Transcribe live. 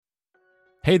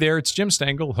Hey there, it's Jim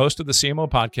Stengel, host of the CMO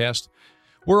podcast.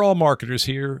 We're all marketers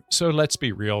here, so let's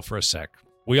be real for a sec.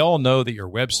 We all know that your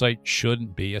website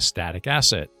shouldn't be a static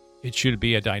asset. It should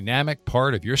be a dynamic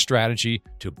part of your strategy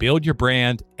to build your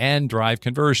brand and drive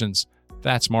conversions.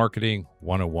 That's marketing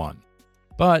 101.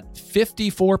 But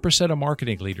 54% of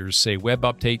marketing leaders say web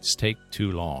updates take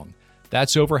too long.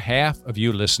 That's over half of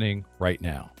you listening right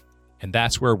now. And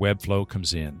that's where Webflow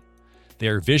comes in.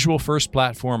 Their visual-first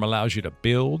platform allows you to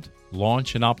build,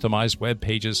 launch, and optimize web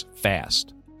pages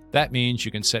fast. That means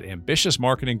you can set ambitious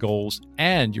marketing goals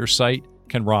and your site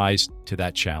can rise to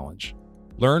that challenge.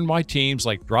 Learn why teams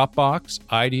like Dropbox,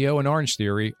 IDEO, and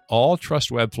Orangetheory all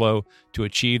trust Webflow to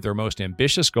achieve their most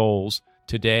ambitious goals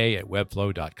today at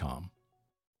webflow.com.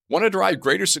 Want to drive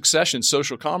greater success in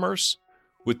social commerce?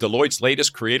 With Deloitte's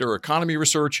latest creator economy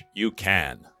research, you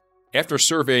can. After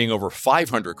surveying over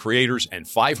 500 creators and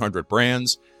 500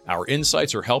 brands, our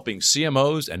insights are helping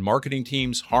CMOs and marketing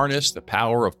teams harness the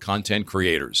power of content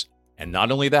creators. And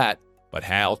not only that, but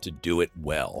how to do it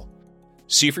well.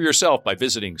 See for yourself by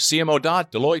visiting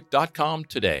cmo.deloitte.com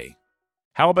today.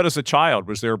 How about as a child?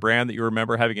 Was there a brand that you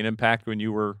remember having an impact when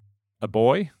you were a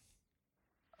boy?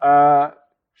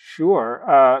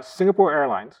 Sure. Singapore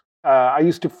Airlines. I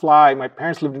used to fly. My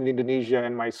parents lived in Indonesia,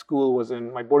 and my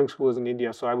boarding school was in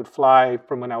India. So I would fly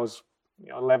from when I was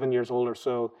 11 years old or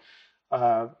so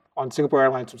on Singapore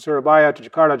Airlines from Surabaya to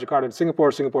Jakarta, Jakarta to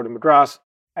Singapore, Singapore to Madras.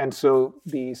 And so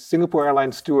the Singapore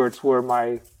Airlines stewards were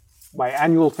my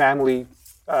annual family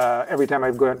every time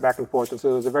I'd go back and forth. And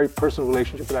so it was a very personal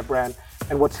relationship with that brand.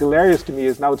 And what's hilarious to me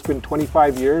is now it's been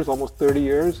 25 years, almost 30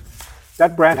 years.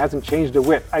 That brand hasn't changed a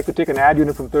whit. I could take an ad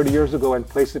unit from 30 years ago and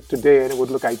place it today and it would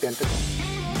look identical.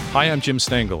 Hi, I'm Jim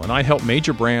Stengel, and I help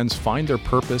major brands find their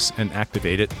purpose and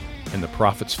activate it, and the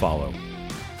profits follow.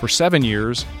 For 7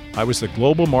 years, I was the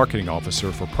Global Marketing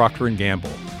Officer for Procter &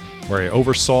 Gamble, where I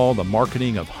oversaw the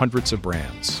marketing of hundreds of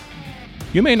brands.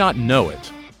 You may not know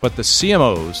it, but the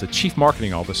CMOs, the Chief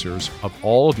Marketing Officers of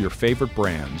all of your favorite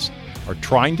brands, are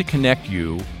trying to connect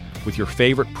you with your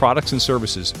favorite products and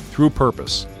services through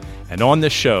purpose. And on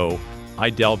this show, I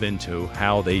delve into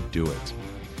how they do it.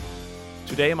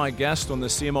 Today, my guest on the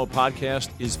CMO podcast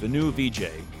is Vinoo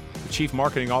Vijay, the Chief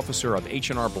Marketing Officer of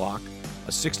H&R Block,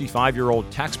 a 65-year-old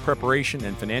tax preparation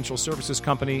and financial services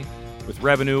company with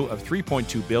revenue of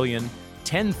 $3.2 billion,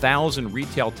 10,000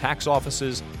 retail tax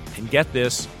offices, and get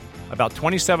this, about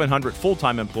 2,700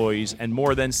 full-time employees and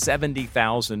more than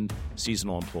 70,000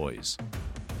 seasonal employees.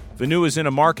 Vinoo is in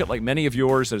a market like many of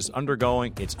yours that is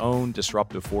undergoing its own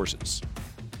disruptive forces.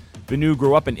 Vinoo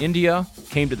grew up in India,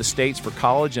 came to the States for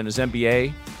college and his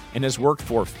MBA, and has worked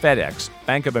for FedEx,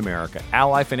 Bank of America,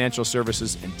 Ally Financial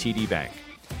Services, and TD Bank.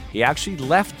 He actually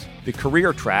left the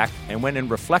career track and went and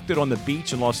reflected on the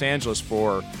beach in Los Angeles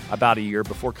for about a year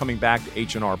before coming back to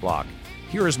H&R Block.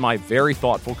 Here is my very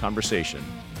thoughtful conversation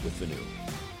with Vinoo.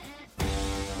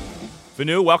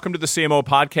 Vinoo, welcome to the CMO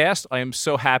podcast. I am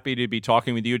so happy to be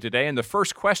talking with you today. And the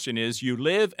first question is, you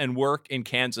live and work in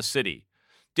Kansas City.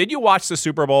 Did you watch the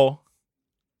Super Bowl?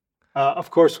 Of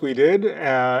course we did.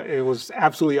 It was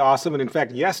absolutely awesome. And in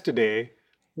fact, yesterday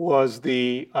was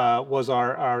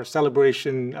our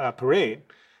celebration parade.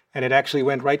 And it actually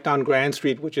went right down Grand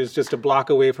Street, which is just a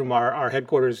block away from our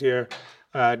headquarters here,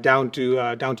 down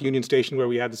to Union Station where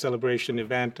we had the celebration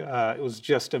event. It was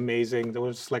just amazing. There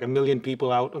was like 1 million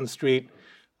people out on the street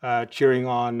cheering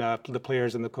on the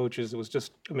players and the coaches. It was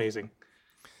just amazing.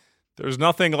 There's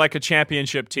nothing like a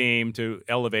championship team to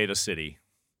elevate a city.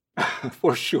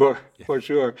 For sure.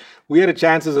 We had a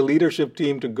chance as a leadership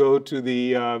team to go to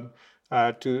the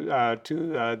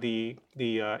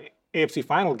AFC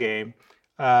final game,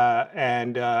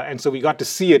 and so we got to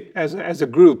see it as a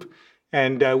group.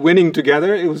 And winning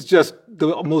together, it was just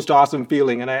the most awesome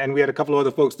feeling. And we had a couple of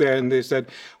other folks there, and they said,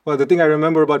 well, the thing I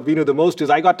remember about Vinoo the most is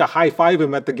I got to high-five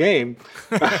him at the game,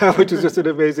 which is just an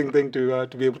amazing thing to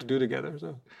be able to do together.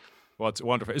 So, well, it's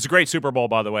wonderful. It's a great Super Bowl,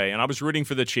 by the way, and I was rooting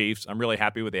for the Chiefs. I'm really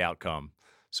happy with the outcome.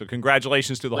 So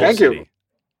congratulations to the whole city.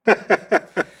 Thank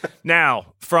you.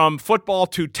 Now, from football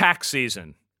to tax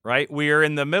season. Right? We are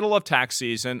in the middle of tax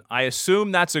season. I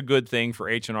assume that's a good thing for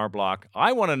H&R Block.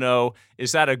 I want to know,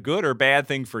 is that a good or bad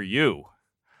thing for you?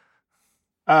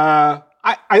 I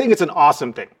think it's an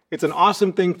awesome thing. It's an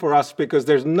awesome thing for us because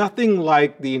there's nothing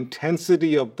like the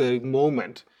intensity of the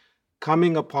moment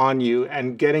coming upon you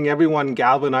and getting everyone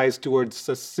galvanized towards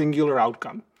a singular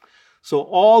outcome. So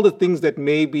all the things that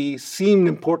maybe seemed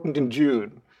important in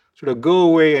June sort of go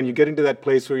away and you get into that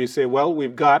place where you say, well,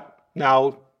 we've got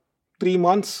now 3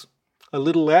 months, a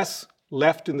little less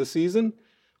left in the season.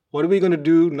 What are we going to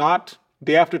do? Not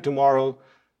day after tomorrow,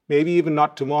 maybe even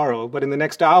not tomorrow, but in the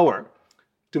next hour.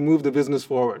 to move the business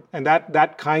forward. And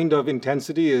that kind of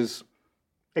intensity is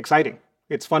exciting.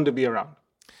 It's fun to be around.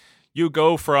 You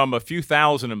go from a few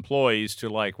thousand employees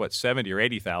to 70 or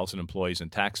 80,000 employees in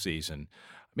tax season.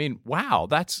 I mean, wow,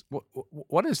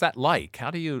 what is that like?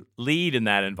 How do you lead in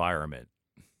that environment?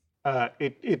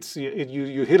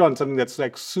 You hit on something that's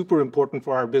super important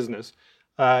for our business.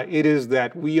 It is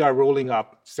that we are rolling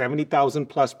up 70,000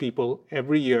 plus people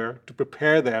every year to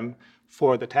prepare them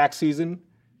for the tax season,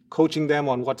 coaching them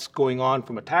on what's going on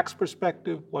from a tax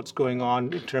perspective, what's going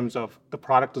on in terms of the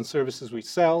product and services we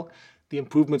sell, the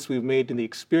improvements we've made in the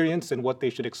experience and what they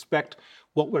should expect,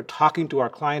 what we're talking to our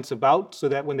clients about, so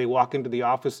that when they walk into the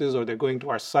offices or they're going to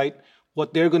our site,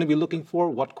 what they're going to be looking for,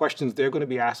 what questions they're going to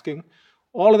be asking.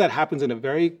 All of that happens in a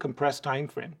very compressed time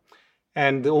frame.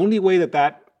 And the only way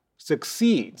that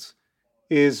succeeds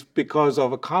is because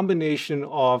of a combination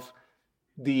of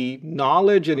the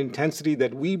knowledge and intensity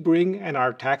that we bring and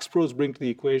our tax pros bring to the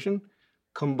equation,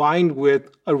 combined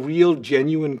with a real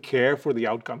genuine care for the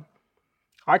outcome.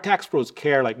 Our tax pros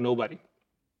care like nobody.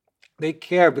 They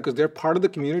care because they're part of the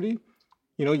community.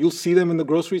 You'll see them in the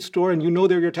grocery store and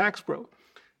they're your tax pro.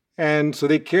 And so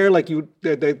they care like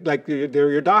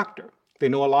they're your doctor. They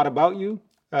know a lot about you.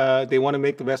 They want to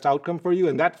make the best outcome for you.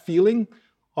 And that feeling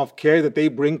of care that they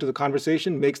bring to the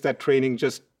conversation makes that training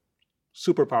just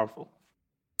super powerful.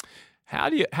 How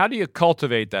do you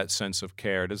cultivate that sense of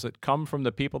care? Does it come from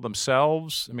the people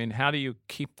themselves? I mean, how do you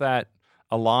keep that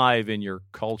alive in your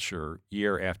culture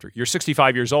year after? You're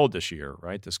 65 years old this year,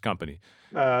 right? This company.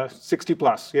 60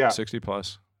 plus, yeah. 60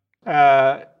 plus.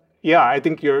 Yeah, I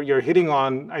think you're hitting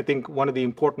on, I think one of the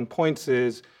important points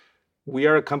is we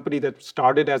are a company that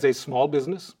started as a small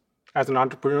business, as an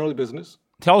entrepreneurial business.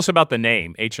 Tell us about the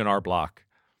name, H&R Block.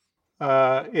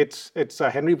 It's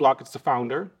Henry Block, it's the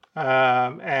founder.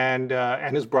 And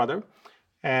his brother,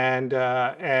 and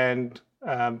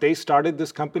they started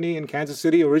this company in Kansas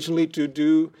City originally to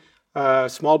do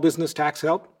small business tax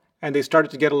help, and they started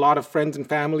to get a lot of friends and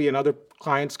family and other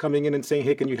clients coming in and saying,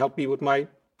 "Hey, can you help me with my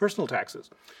personal taxes?"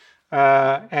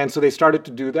 And so they started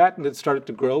to do that, and it started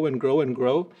to grow and grow and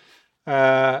grow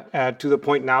to the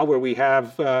point now where we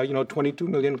have 22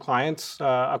 million clients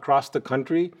across the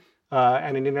country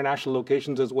and in international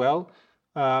locations as well.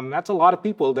 That's a lot of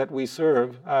people that we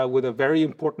serve with a very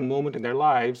important moment in their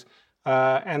lives.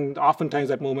 And oftentimes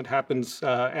that moment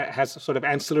has sort of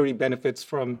ancillary benefits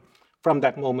from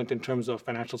that moment in terms of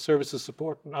financial services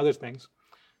support and other things.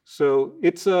 So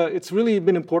it's really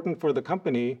been important for the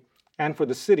company and for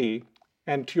the city.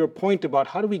 And to your point about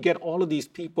how do we get all of these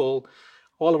people,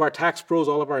 all of our tax pros,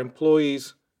 all of our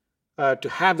employees to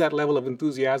have that level of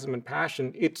enthusiasm and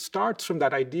passion, it starts from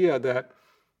that idea that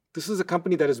this is a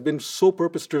company that has been so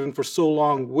purpose-driven for so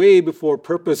long, way before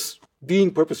being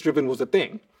purpose-driven was a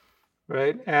thing,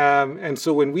 right? And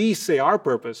so when we say our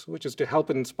purpose, which is to help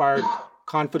and inspire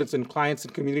confidence in clients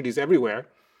and communities everywhere,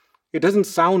 it doesn't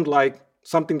sound like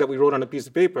something that we wrote on a piece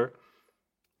of paper.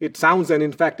 It sounds, and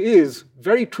in fact is,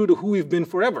 very true to who we've been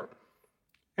forever.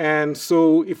 And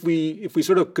so if we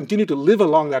sort of continue to live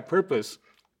along that purpose,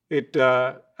 we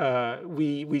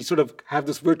sort of have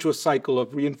this virtuous cycle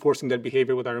of reinforcing that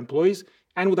behavior with our employees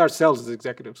and with ourselves as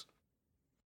executives.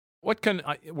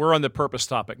 We're on the purpose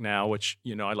topic now, which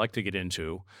I'd like to get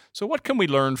into. So what can we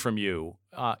learn from you?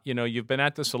 You've been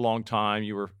at this a long time.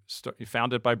 You were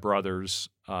founded by brothers.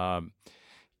 How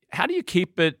do you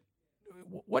keep it?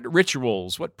 What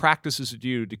rituals, what practices do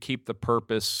you do to keep the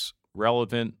purpose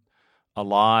relevant,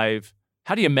 alive?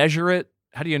 How do you measure it?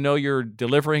 How do you know you're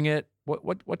delivering it?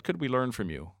 What could we learn from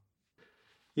you?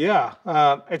 Yeah,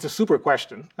 it's a super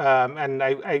question. And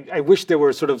I wish there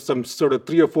were some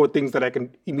 3 or 4 things that I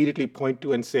can immediately point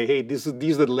to and say, hey, these are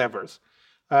the levers.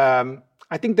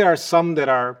 I think there are some that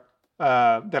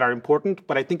are important,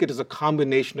 but I think it is a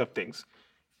combination of things.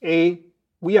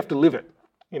 We have to live it.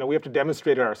 We have to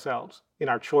demonstrate it ourselves in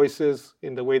our choices,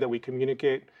 in the way that we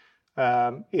communicate,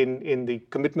 in the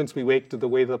commitments we make to the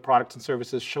way the products and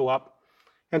services show up.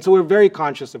 And so we're very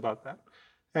conscious about that.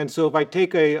 And so if I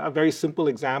take a very simple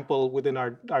example within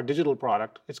our digital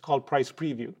product, it's called Price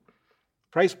Preview.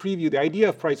 Price Preview, the idea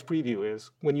of Price Preview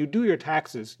is when you do your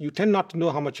taxes, you tend not to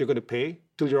know how much you're going to pay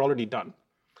till you're already done.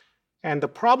 And the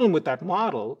problem with that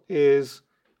model is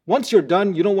once you're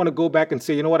done, you don't want to go back and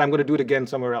say, you know what, I'm going to do it again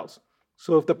somewhere else.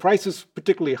 So if the price is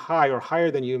particularly high or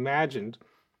higher than you imagined,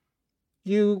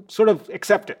 you sort of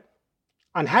accept it.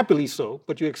 Unhappily so,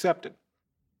 but you accept it.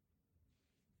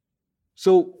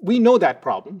 So we know that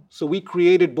problem. So we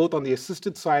created both on the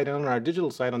assisted side and on our digital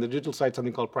side,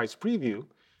 something called Price Preview.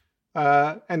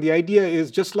 And the idea is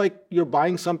just like you're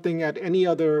buying something at any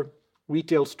other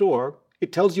retail store,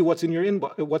 it tells you what's in your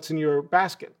what's in your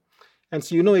basket. And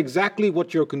so you know exactly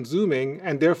what you're consuming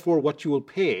and therefore what you will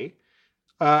pay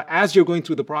as you're going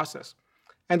through the process.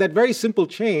 And that very simple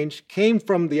change came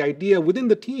from the idea within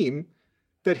the team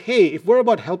that, hey, if we're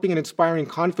about helping and inspiring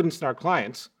confidence in our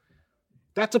clients,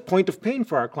 that's a point of pain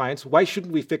for our clients. Why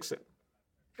shouldn't we fix it?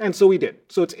 And so we did.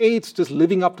 So it's just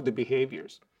living up to the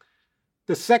behaviors.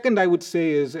 The second I would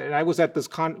say is, and I was at this,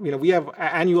 we have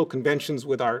annual conventions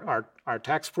with our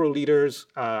tax pro leaders,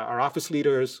 our office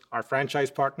leaders, our franchise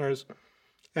partners.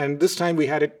 And this time we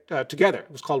had it together.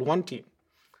 It was called One Team.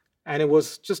 And it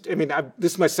was just,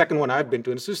 this is my second one I've been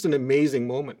to, and it's just an amazing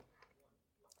moment.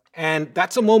 And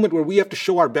that's a moment where we have to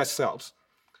show our best selves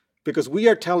because we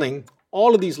are telling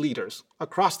all of these leaders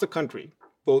across the country,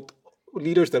 both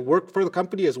leaders that work for the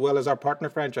company as well as our partner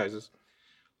franchises,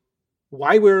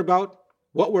 why we're about,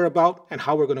 what we're about, and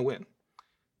how we're going to win.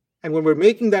 And when we're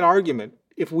making that argument,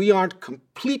 if we aren't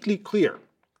completely clear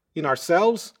in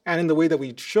ourselves and in the way that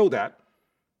we show that,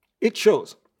 it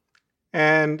shows.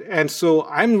 And so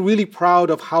I'm really proud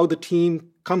of how the team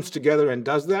comes together and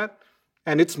does that.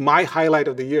 And it's my highlight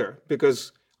of the year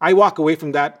because I walk away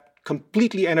from that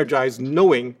completely energized,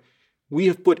 knowing we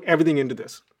have put everything into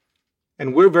this.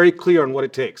 And we're very clear on what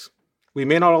it takes. We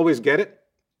may not always get it,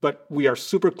 but we are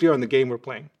super clear on the game we're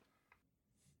playing.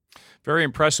 Very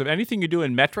impressive. Anything you do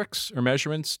in metrics or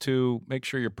measurements to make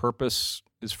sure your purpose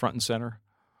is front and center?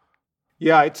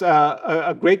 Yeah, it's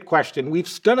a great question.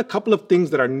 We've done a couple of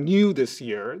things that are new this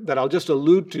year that I'll just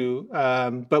allude to,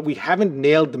 but we haven't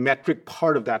nailed the metric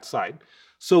part of that side.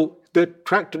 So the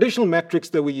traditional metrics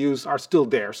that we use are still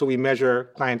there. So we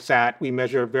measure client sat, we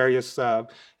measure various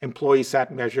employee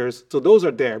sat measures. So those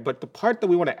are there. But the part that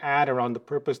we want to add around the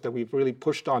purpose that we've really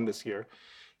pushed on this year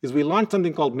is we launched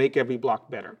something called Make Every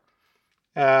Block Better.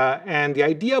 And the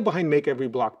idea behind Make Every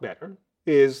Block Better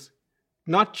is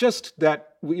not just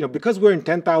that, because we're in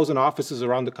 10,000 offices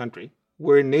around the country,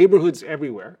 we're in neighborhoods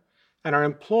everywhere, and our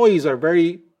employees are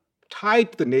very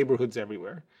tied to the neighborhoods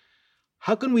everywhere.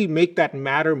 How can we make that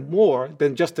matter more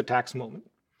than just the tax moment?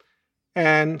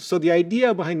 And so the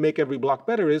idea behind Make Every Block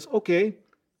Better is, okay,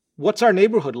 what's our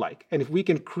neighborhood like? And if we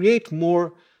can create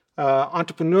more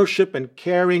entrepreneurship and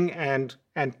caring and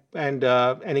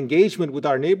engagement with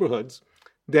our neighborhoods,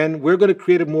 then we're going to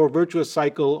create a more virtuous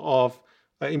cycle of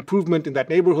improvement in that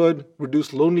neighborhood,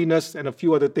 reduce loneliness, and a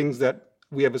few other things that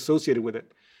we have associated with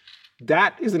it.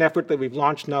 That is an effort that we've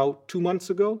launched now 2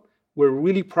 months ago. We're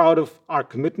really proud of our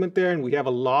commitment there, and we have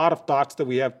a lot of thoughts that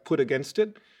we have put against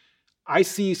it. I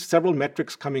see several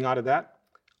metrics coming out of that.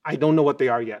 I don't know what they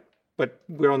are yet, but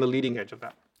we're on the leading edge of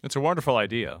that. It's a wonderful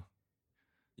idea.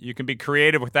 You can be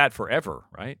creative with that forever,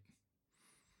 right?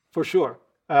 For sure.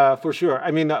 One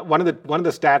of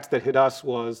the stats that hit us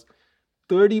was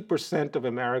 30% of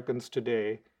Americans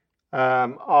today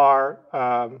don't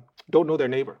know their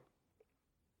neighbor,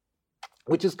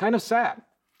 which is kind of sad.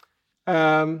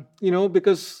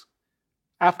 Because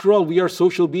after all, we are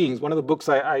social beings. One of the books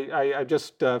I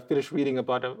just finished reading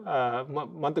about a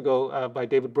month ago by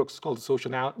David Brooks called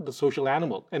The Social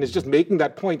Animal. And it's just making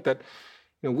that point that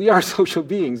we are social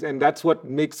beings, and that's what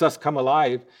makes us come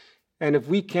alive. And if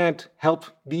we can't help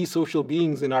be social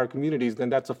beings in our communities, then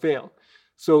that's a fail.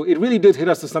 So it really did hit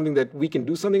us as something that we can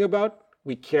do something about,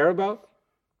 we care about.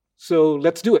 So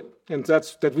let's do it. And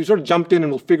that's that we sort of jumped in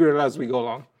and we'll figure it out as we go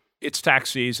along. It's tax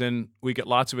season. We get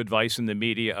lots of advice in the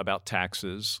media about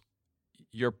taxes.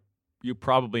 You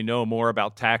probably know more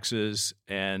about taxes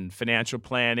and financial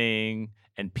planning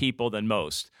and people than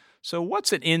most. So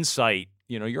what's an insight,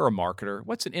 you're a marketer,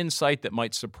 what's an insight that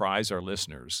might surprise our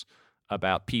listeners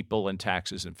about people and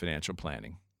taxes and financial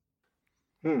planning?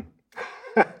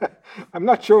 I'm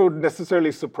not sure it would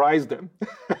necessarily surprise them.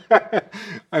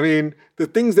 The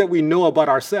things that we know about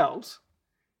ourselves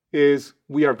is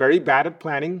we are very bad at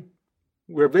planning.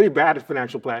 We're very bad at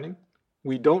financial planning.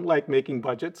 We don't like making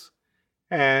budgets.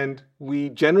 And we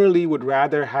generally would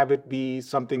rather have it be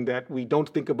something that we don't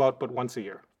think about but once a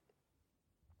year.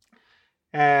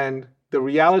 And the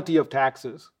reality of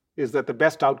taxes is that the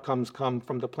best outcomes come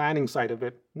from the planning side of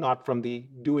it, not from the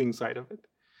doing side of it.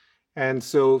 And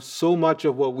so much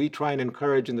of what we try and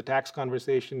encourage in the tax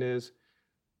conversation is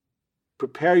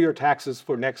prepare your taxes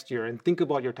for next year and think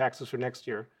about your taxes for next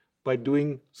year by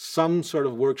doing some sort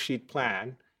of worksheet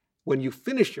plan when you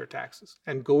finish your taxes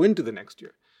and go into the next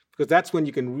year, because that's when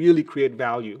you can really create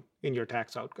value in your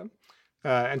tax outcome.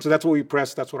 And so that's what we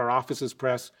press. That's what our offices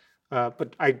press.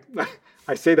 But I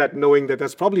say that knowing that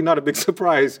that's probably not a big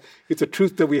surprise. It's a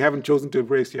truth that we haven't chosen to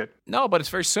embrace yet. No, but it's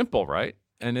very simple, right?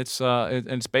 And it's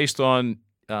based on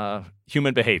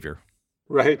human behavior.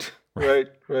 Right.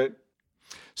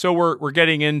 So we're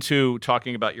getting into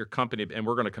talking about your company, and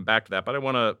we're going to come back to that. But I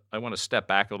want to step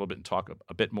back a little bit and talk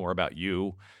a bit more about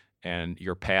you and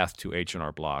your path to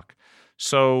H&R Block.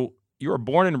 So you were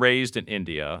born and raised in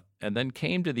India, and then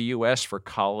came to the U.S. for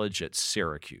college at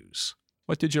Syracuse.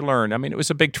 What did you learn? I mean, it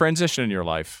was a big transition in your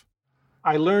life.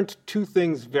 I learned two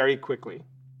things very quickly.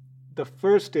 The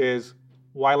first is,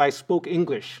 while I spoke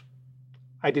English,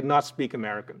 I did not speak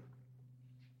American.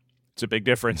 It's a big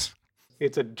difference.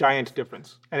 It's a giant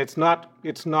difference. And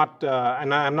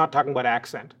and I'm not talking about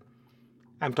accent.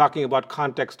 I'm talking about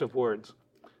context of words,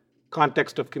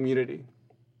 context of community.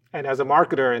 And as a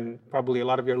marketer, and probably a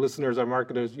lot of your listeners are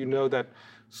marketers, you know that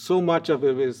so much of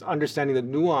it is understanding the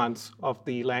nuance of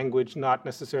the language, not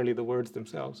necessarily the words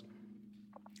themselves.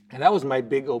 And that was my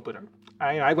big opener.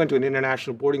 I went to an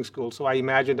international boarding school, so I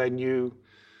imagined I knew,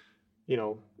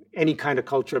 any kind of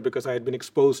culture because I had been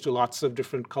exposed to lots of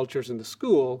different cultures in the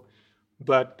school.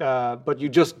 But you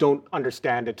just don't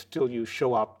understand it till you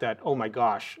show up that, oh my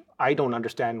gosh, I don't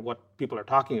understand what people are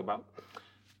talking about.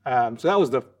 So that was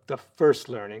the first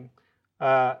learning.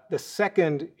 The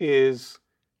second is,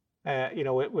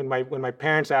 when my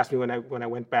parents asked me when I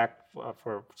went back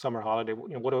for summer holiday,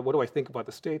 what do I think about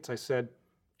the States? I said,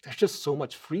 there's just so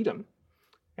much freedom.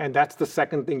 And that's the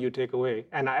second thing you take away.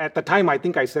 And at the time, I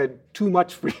think I said too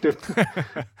much freedom.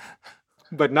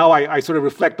 But now I sort of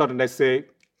reflect on it and I say,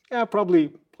 yeah,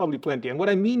 probably plenty. And what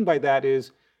I mean by that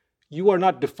is you are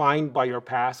not defined by your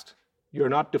past. You're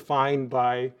not defined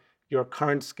by your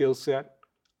current skill set.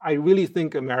 I really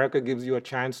think America gives you a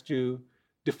chance to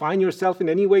define yourself in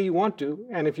any way you want to.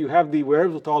 And if you have the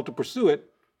wherewithal to pursue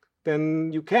it,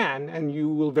 then you can, and you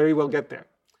will very well get there.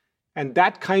 And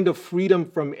that kind of freedom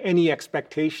from any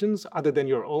expectations other than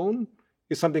your own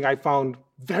is something I found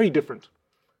very different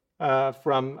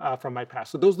from my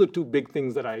past. So those are the two big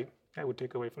things that I would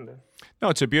take away from there. No,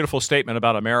 it's a beautiful statement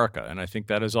about America, and I think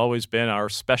that has always been our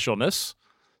specialness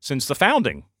since the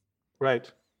founding. Right.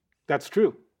 That's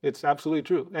true. It's absolutely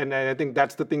true. And I think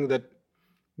that's the thing that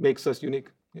makes us unique.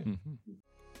 Yeah. Mm-hmm.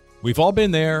 We've all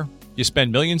been there. You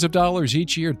spend millions of dollars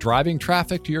each year driving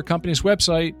traffic to your company's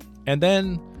website, and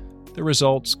then the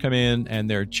results come in and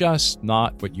they're just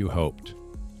not what you hoped.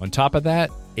 On top of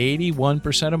that,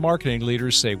 81% of marketing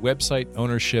leaders say website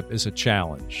ownership is a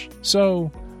challenge.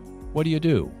 So, what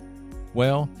do?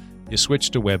 Well, you switch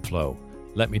to Webflow.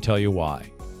 Let me tell you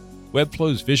why.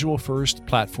 Webflow's visual-first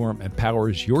platform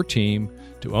empowers your team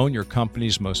to own your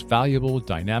company's most valuable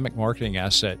dynamic marketing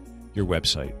asset, your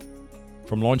website.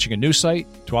 From launching a new site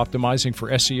to optimizing for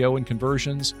SEO and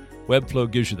conversions, Webflow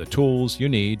gives you the tools you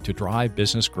need to drive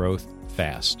business growth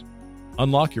fast.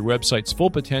 Unlock your website's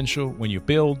full potential when you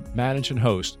build, manage, and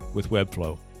host with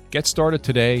Webflow. Get started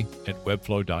today at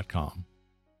webflow.com.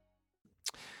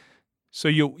 So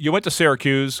you went to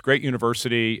Syracuse, great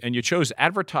university, and you chose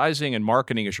advertising and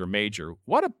marketing as your major.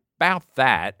 What about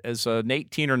that, as an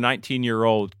 18 or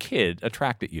 19-year-old kid,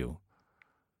 attracted you?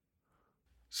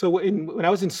 So when I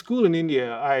was in school in India,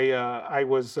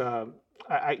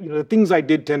 the things I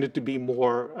did tended to be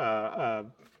more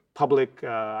public.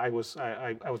 I was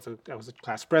a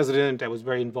class president. I was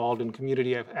very involved in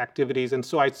community activities, and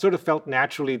so I sort of felt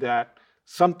naturally that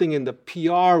something in the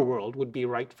PR world would be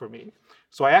right for me.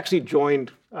 So I actually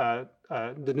joined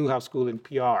the Newhouse School in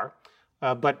PR,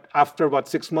 but after about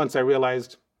 6 months, I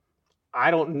realized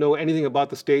I don't know anything about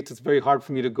the States. It's very hard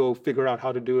for me to go figure out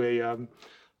how to do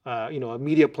a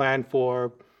media plan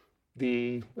for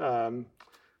the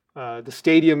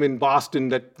stadium in Boston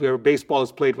where baseball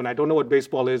is played. When I don't know what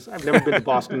baseball is, I've never been to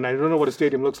Boston. I don't know what a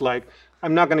stadium looks like.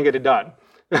 I'm not going to get it done.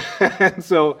 And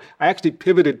so I actually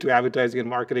pivoted to advertising and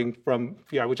marketing from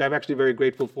PR, which I'm actually very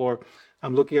grateful for.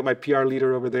 I'm looking at my PR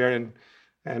leader over there,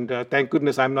 and thank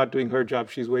goodness I'm not doing her job.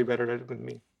 She's way better at it than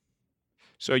me.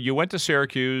 So you went to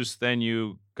Syracuse, then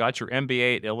you got your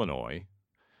MBA at Illinois,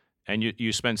 and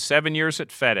you spent 7 years at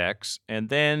FedEx, and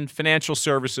then financial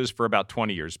services for about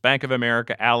 20 years. Bank of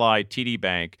America, Ally, TD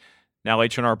Bank, now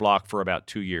H&R Block for about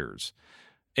 2 years.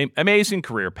 Amazing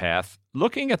career path.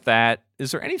 Looking at that,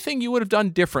 is there anything you would have done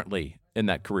differently in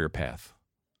that career path?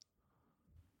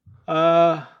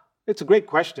 It's a great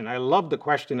question. I love the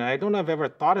question. I don't know if I've ever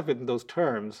thought of it in those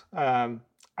terms.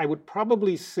 I would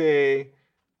probably say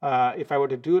if I were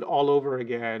to do it all over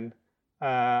again,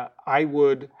 I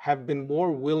would have been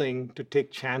more willing to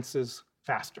take chances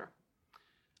faster.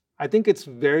 I think it's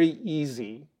very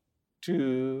easy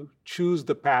to choose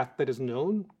the path that is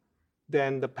known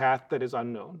than the path that is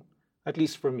unknown, at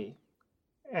least for me.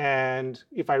 And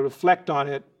if I reflect on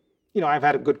it, I've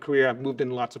had a good career. I've moved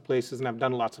in lots of places and I've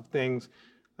done lots of things.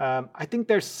 I think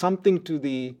there's something to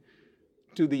the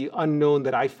to the unknown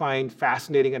that I find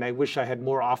fascinating and I wish I had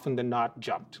more often than not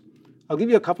jumped. I'll give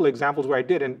you a couple of examples where I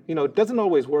did, and it doesn't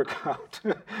always work out,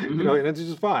 and it's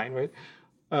just fine, right?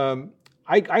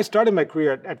 I started my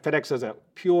career at FedEx as a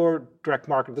pure direct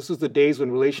marketer. This was the days when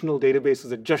relational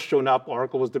databases had just shown up.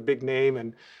 Oracle was the big name,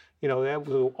 and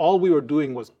all we were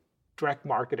doing was direct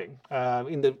marketing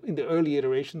in the early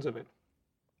iterations of it.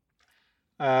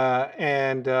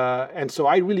 And so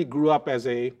I really grew up as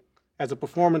a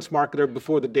performance marketer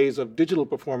before the days of digital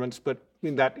performance, but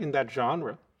in that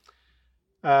genre.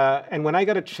 And when I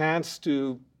got a chance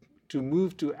to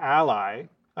move to Ally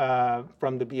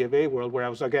from the B of A world, where I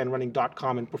was again running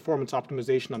 .com and performance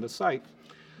optimization on the site,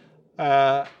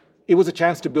 it was a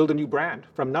chance to build a new brand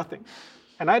from nothing.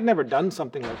 And I'd never done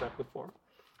something like that before.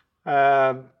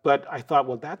 But I thought,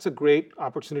 well, that's a great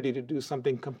opportunity to do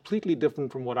something completely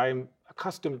different from what I'm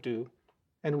accustomed to,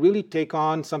 and really take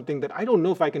on something that I don't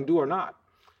know if I can do or not.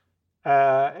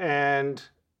 And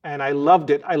I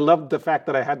loved it. I loved the fact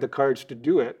that I had the courage to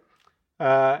do it.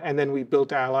 And then we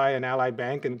built Ally and Ally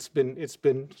Bank, and it's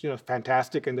been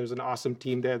fantastic. And there's an awesome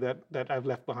team there that I've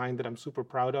left behind that I'm super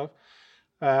proud of.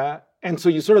 And so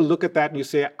you sort of look at that and you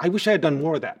say, I wish I had done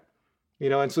more of that.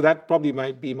 And so that probably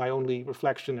might be my only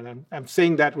reflection. And I'm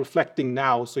saying that reflecting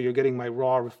now, so you're getting my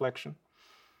raw reflection.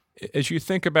 As you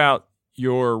think about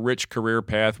your rich career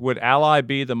path, would Ally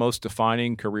be the most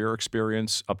defining career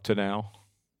experience up to now?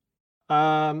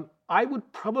 I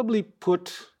would probably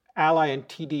put Ally and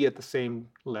TD at the same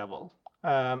level.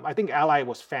 I think Ally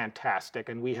was fantastic,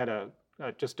 and we had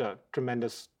just a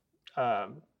tremendous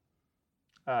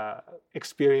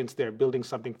experience there, building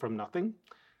something from nothing.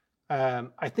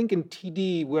 I think in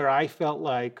TD, where I felt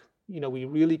like we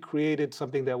really created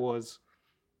something that was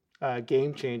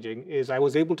game-changing, is I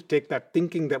was able to take that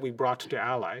thinking that we brought to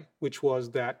Ally, which was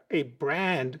that a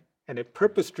brand and a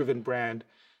purpose-driven brand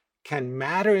can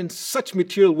matter in such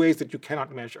material ways that you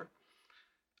cannot measure.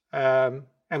 And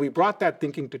we brought that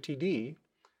thinking to TD,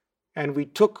 and we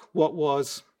took what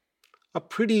was a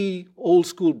pretty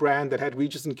old-school brand that had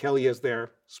Regis and Kelly as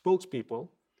their spokespeople,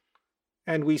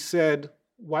 and we said,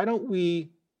 why don't we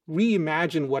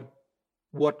reimagine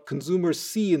what consumers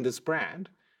see in this brand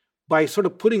by sort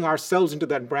of putting ourselves into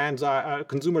that brand's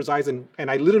consumer's eyes. And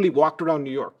I literally walked around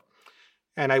New York,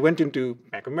 and I went into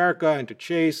Bank of America, into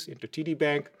Chase, into TD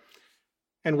Bank.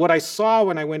 And what I saw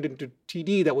when I went into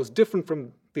TD that was different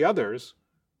from the others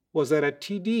was that at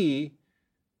TD,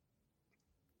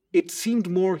 it seemed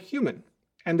more human.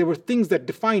 And there were things that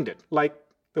defined it, like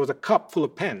there was a cup full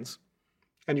of pens,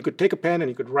 and you could take a pen and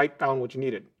you could write down what you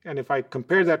needed. And if I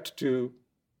compare that to,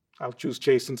 I'll choose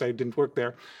Chase since I didn't work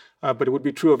there, but it would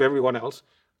be true of everyone else.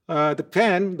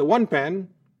 The one pen,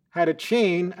 had a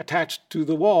chain attached to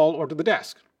the wall or to the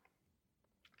desk.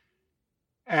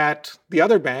 At the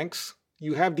other banks,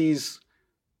 you have these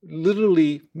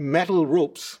literally metal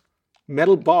ropes,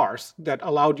 metal bars that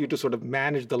allowed you to sort of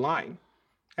manage the line.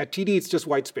 At TD, it's just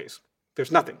white space.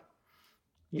 There's nothing.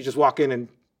 You just walk in and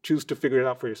choose to figure it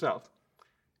out for yourself.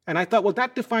 And I thought, well,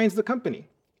 that defines the company.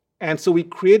 And so we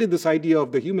created this idea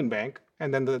of the human bank.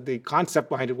 And then the concept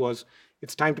behind it was,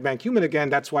 it's time to bank human again.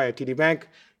 That's why at TD Bank,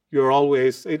 we're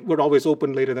always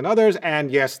open later than others.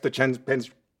 And yes, the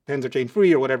pens are chain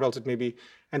free or whatever else it may be.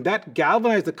 And that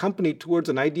galvanized the company towards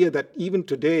an idea that even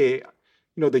today,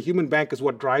 the human bank is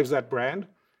what drives that brand.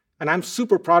 And I'm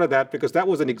super proud of that, because that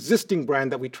was an existing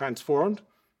brand that we transformed,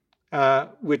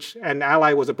 and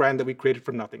Ally was a brand that we created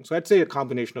from nothing. So I'd say a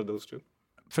combination of those two.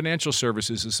 Financial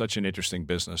services is such an interesting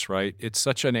business, right? It's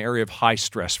such an area of high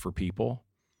stress for people.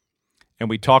 And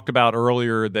we talked about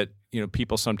earlier that,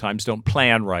 people sometimes don't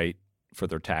plan right for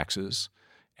their taxes,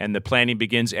 and the planning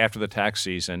begins after the tax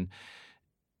season.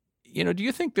 Do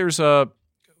you think there's a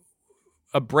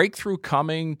breakthrough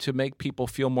coming to make people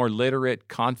feel more literate,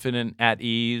 confident, at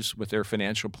ease with their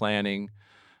financial planning?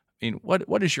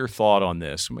 What is your thought on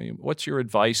this? What's your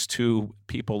advice to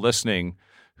people listening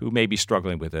who may be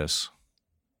struggling with this?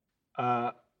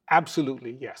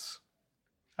 Absolutely, yes.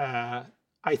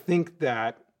 I think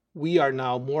that we are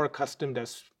now more accustomed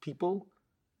as people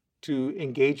to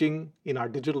engaging in our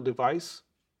digital device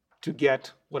to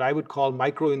get what I would call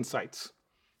micro insights.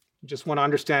 You just want to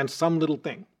understand some little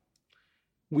thing.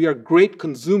 We are great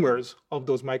consumers of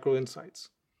those micro insights.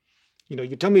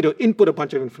 You tell me to input a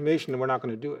bunch of information and we're not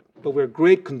going to do it, but we're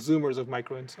great consumers of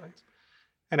micro insights.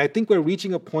 And I think we're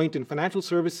reaching a point in financial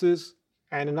services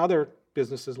and in other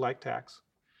businesses like tax,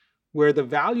 where the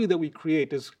value that we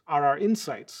create are our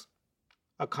insights,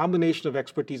 a combination of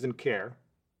expertise and care,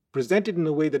 presented in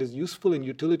a way that is useful and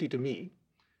utility to me.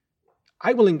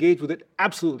 I will engage with it,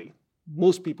 absolutely.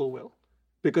 Most people will,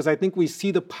 because I think we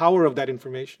see the power of that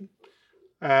information.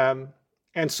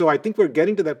 And so I think we're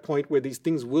getting to that point where these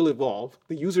things will evolve.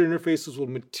 The user interfaces will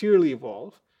materially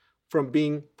evolve from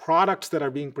being products that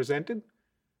are being presented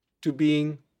to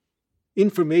being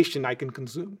information I can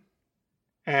consume.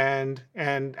 And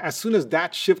as soon as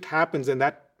that shift happens and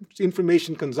that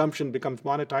information consumption becomes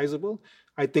monetizable,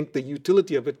 I think the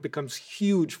utility of it becomes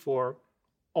huge for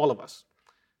all of us.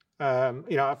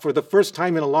 For the first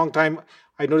time in a long time,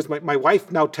 I noticed my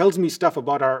wife now tells me stuff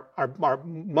about our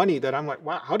money that I'm like,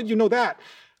 wow, how did you know that?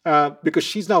 Because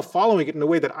she's now following it in a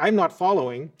way that I'm not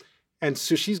following. And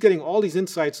so she's getting all these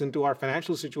insights into our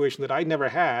financial situation that I never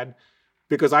had,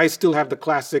 because I still have the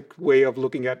classic way of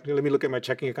looking at, let me look at my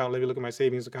checking account, let me look at my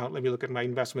savings account, let me look at my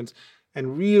investments.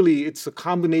 And really, it's a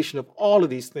combination of all of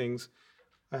these things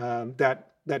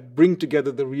that bring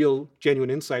together the real,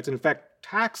 genuine insights. And in fact,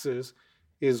 taxes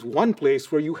is one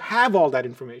place where you have all that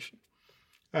information.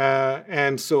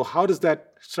 And so how does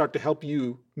that start to help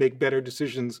you make better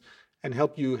decisions and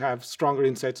help you have stronger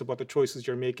insights about the choices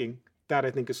you're making? That,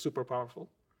 I think, is super powerful.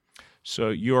 So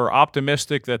you're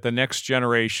optimistic that the next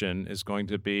generation is going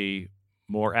to be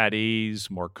more at ease,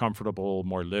 more comfortable,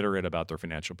 more literate about their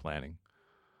financial planning?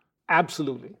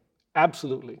 Absolutely.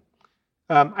 Absolutely.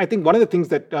 I think one of the things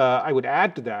that I would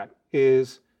add to that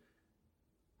is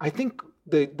I think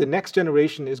the next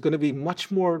generation is going to be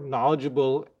much more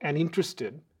knowledgeable and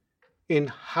interested in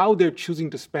how they're choosing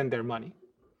to spend their money.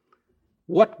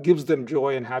 What gives them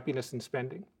joy and happiness in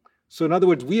spending? So in other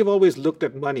words, we have always looked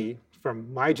at money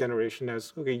from my generation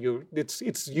as, okay,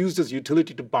 it's used as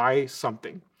utility to buy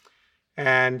something.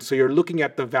 And so you're looking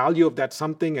at the value of that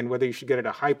something and whether you should get it at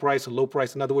a high price or low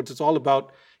price. In other words, it's all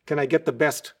about, can I get the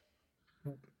best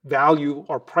value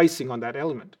or pricing on that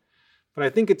element? But I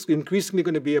think it's increasingly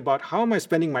going to be about how am I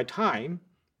spending my time,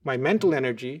 my mental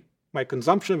energy, my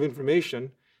consumption of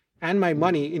information, and my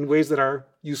money in ways that are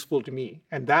useful to me.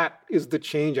 And that is the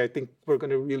change I think we're going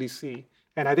to really see.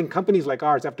 And I think companies like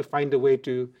ours have to find a way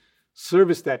to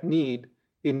service that need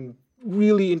in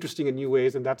really interesting and new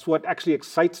ways. And that's what actually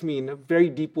excites me in a very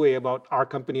deep way about our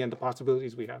company and the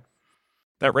possibilities we have.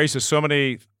 That raises so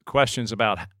many questions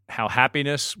about how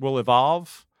happiness will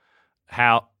evolve,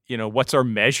 what's our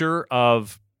measure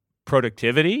of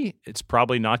productivity? It's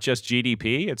probably not just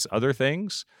GDP, it's other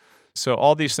things. So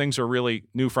all these things are really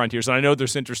new frontiers. And I know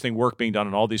there's interesting work being done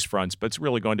on all these fronts, but it's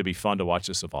really going to be fun to watch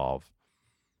this evolve.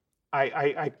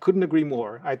 I couldn't agree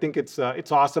more. I think it's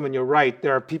awesome, and you're right.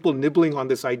 There are people nibbling on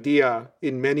this idea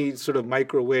in many sort of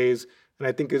micro ways, and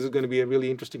I think this is going to be a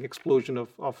really interesting explosion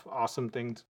of awesome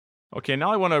things. Okay,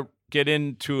 now I want to get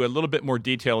into a little bit more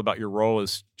detail about your role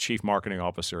as Chief Marketing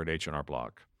Officer at H&R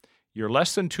Block. You're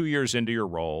less than 2 years into your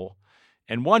role,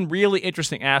 and one really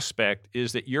interesting aspect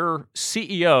is that your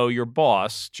CEO, your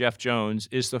boss, Jeff Jones,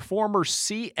 is the former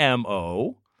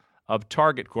CMO of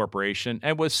Target Corporation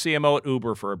and was CMO at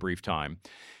Uber for a brief time.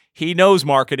 He knows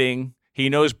marketing. He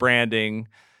knows branding.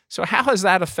 So how has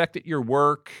that affected your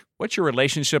work? What's your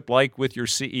relationship like with your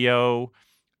CEO?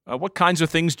 What kinds of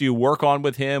things do you work on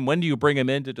with him? When do you bring him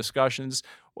into discussions?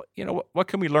 What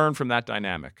can we learn from that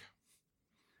dynamic?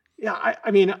 Yeah,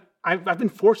 I mean, I've been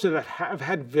fortunate to have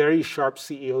had very sharp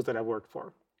CEOs that I've worked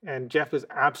for. And Jeff is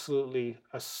absolutely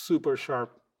a super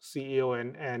sharp CEO.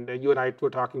 And you and I were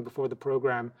talking before the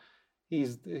program.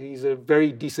 He's a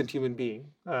very decent human being,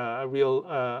 a real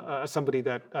somebody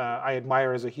that I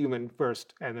admire as a human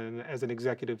first, and then as an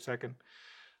executive second.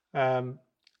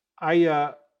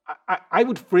 I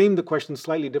would frame the question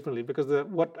slightly differently, because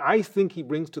what I think he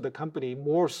brings to the company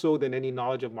more so than any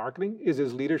knowledge of marketing is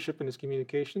his leadership and his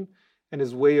communication and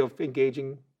his way of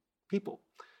engaging people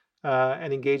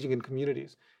and engaging in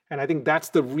communities. And I think that's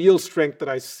the real strength that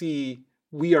I see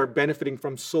we are benefiting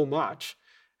from so much.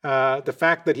 The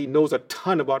fact that he knows a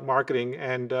ton about marketing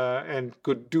and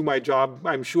could do my job,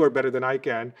 I'm sure, better than I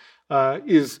can,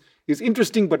 is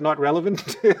interesting but not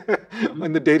relevant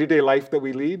in the day-to-day life that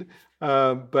we lead.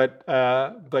 But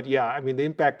yeah, I mean, the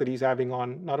impact that he's having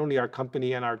on not only our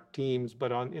company and our teams,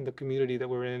 but in the community that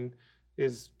we're in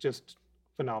is just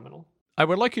phenomenal. I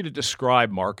would like you to describe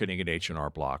marketing at H&R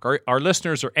Block. Our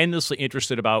listeners are endlessly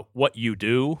interested about what you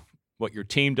do, what your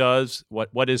team does,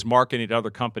 what is marketing at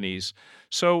other companies.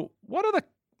 So what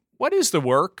is the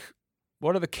work?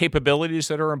 What are the capabilities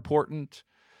that are important?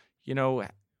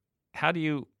 How do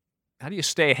you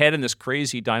stay ahead in this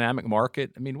crazy dynamic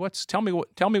market? I mean, tell me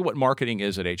what marketing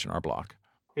is at H&R Block.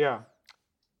 Yeah.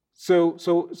 So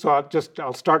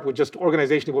I'll start with just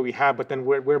organizationally what we have, but then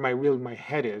where my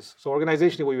head is. So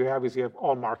organizationally what we have is we have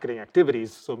all marketing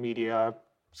activities, so media,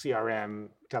 CRM,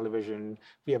 television.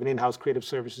 We have an in-house creative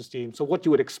services team. So what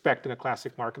you would expect in a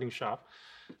classic marketing shop.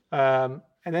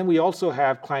 And then we also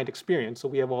have client experience. So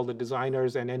we have all the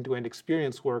designers and end-to-end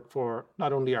experience work for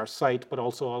not only our site, but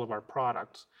also all of our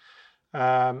products.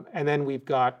 And then we've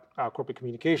got corporate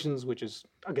communications, which is,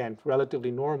 again,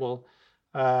 relatively normal.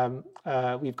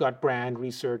 We've got brand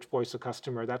research, voice of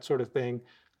customer, that sort of thing.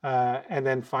 And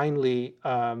then finally,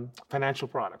 financial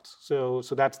products. So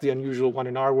that's the unusual one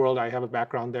in our world. I have a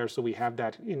background there, so we have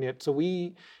that in it. So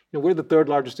we're the third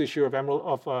largest issuer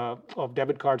of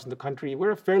debit cards in the country.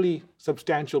 We're a fairly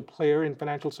substantial player in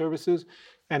financial services,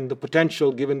 and the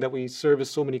potential, given that we service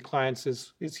so many clients,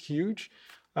 is huge.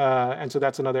 And so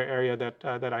that's another area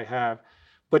that I have.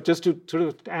 But just to sort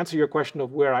of answer your question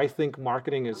of where I think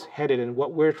marketing is headed and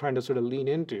what we're trying to sort of lean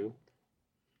into,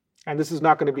 and this is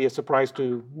not going to be a surprise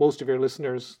to most of your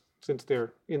listeners since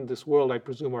they're in this world, I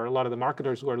presume, or a lot of the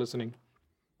marketers who are listening.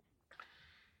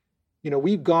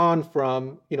 We've gone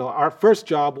from, our first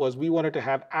job was we wanted to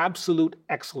have absolute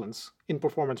excellence in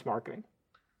performance marketing.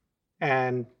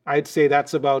 And I'd say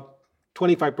that's about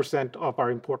 25% of our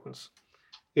importance.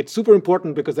 It's super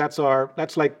important because that's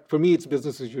like, for me, it's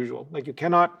business as usual. Like, you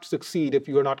cannot succeed if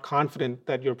you are not confident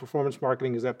that your performance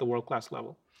marketing is at the world-class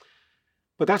level.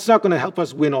 But that's not going to help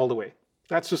us win all the way.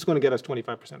 That's just going to get us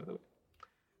 25% of the way.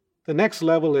 The next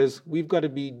level is we've got to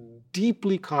be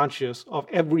deeply conscious of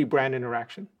every brand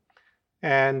interaction.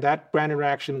 And that brand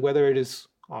interaction, whether it is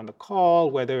on the call,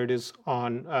 whether it is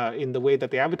on in the way that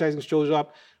the advertising shows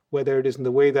up, whether it is in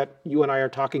the way that you and I are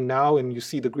talking now and you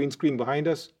see the green screen behind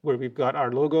us where we've got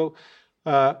our logo,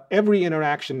 every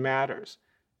interaction matters.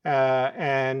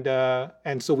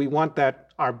 And so we want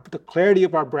the clarity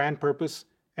of our brand purpose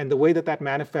and the way that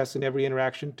manifests in every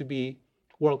interaction to be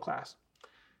world-class.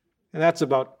 And that's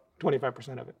about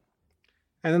 25% of it.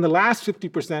 And then the last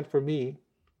 50% for me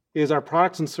is our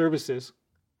products and services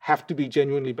have to be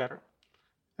genuinely better.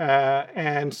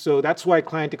 And so that's why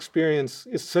client experience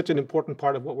is such an important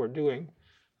part of what we're doing,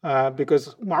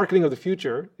 because marketing of the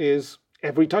future is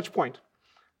every touch point.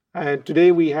 And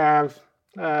today we have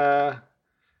 12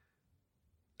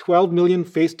 million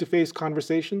face-to-face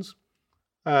conversations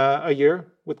a year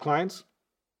with clients.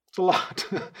 It's a lot.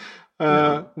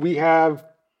 We have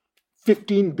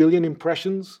 15 billion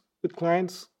impressions with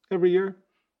clients every year.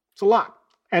 It's a lot.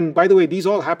 And by the way, these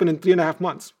all happen in 3.5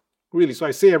 months, really. So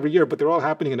I say every year, but they're all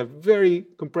happening in a very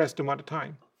compressed amount of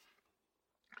time.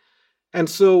 And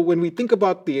so when we think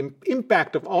about the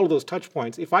impact of all of those touch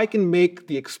points, if I can make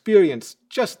the experience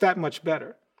just that much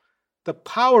better, the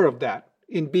power of that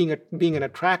in being an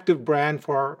attractive brand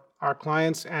for our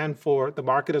clients and for the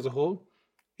market as a whole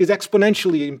is an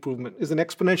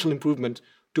exponential improvement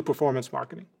to performance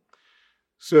marketing.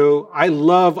 So I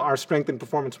love our strength in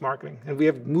performance marketing, and we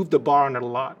have moved the bar on it a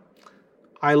lot.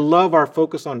 I love our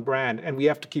focus on brand, and we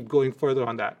have to keep going further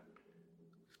on that.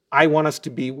 I want us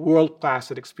to be world-class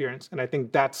at experience, and I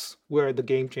think that's where the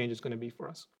game change is going to be for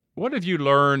us. What have you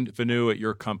learned, Vinoo, at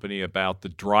your company about the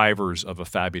drivers of a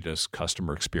fabulous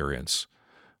customer experience?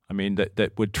 I mean,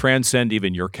 that would transcend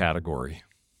even your category.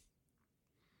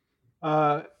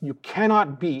 You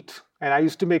cannot beat, and I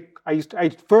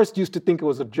first used to think it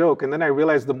was a joke, and then I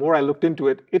realized the more I looked into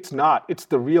it, it's not. It's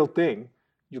the real thing.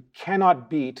 You cannot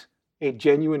beat a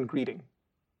genuine greeting.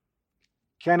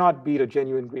 Cannot beat a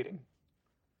genuine greeting.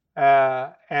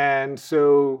 And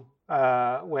so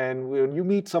when you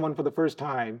meet someone for the first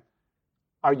time,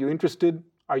 are you interested?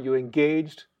 Are you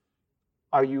engaged?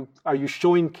 Are you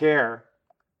showing care?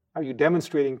 Are you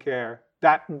demonstrating care?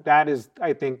 That is,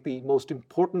 I think, the most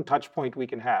important touch point we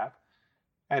can have.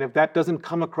 And if that doesn't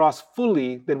come across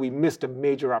fully, then we missed a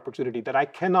major opportunity that I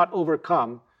cannot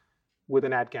overcome with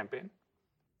an ad campaign.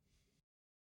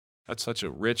 That's such a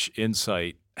rich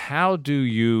insight. How do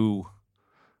you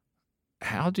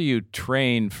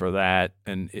train for that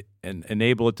and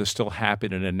enable it to still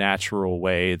happen in a natural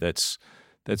way that's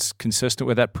consistent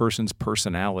with that person's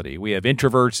personality? We have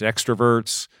introverts,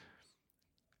 extroverts.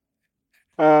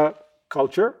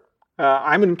 Culture.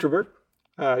 I'm an introvert.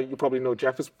 You probably know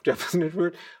Jeff is an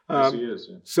introvert. Yes, he is.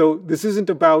 Yeah. So this isn't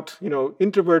about,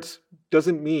 introverts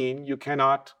doesn't mean you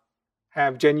cannot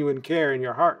have genuine care in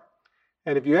your heart.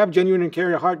 And if you have genuine care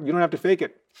in your heart, you don't have to fake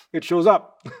it. It shows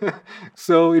up.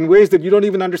 So in ways that you don't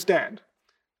even understand.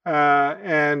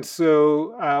 And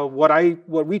so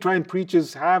what we try and preach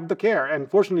is have the care.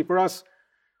 And fortunately for us,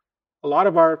 a lot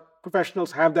of our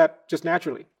professionals have that just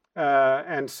naturally.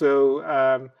 And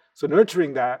so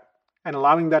nurturing that and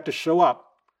allowing that to show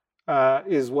up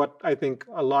is what I think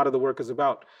a lot of the work is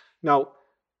about. Now,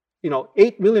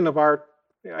 8 million of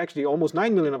almost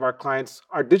 9 million of our clients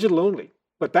are digital only,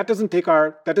 but that doesn't take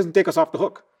us off the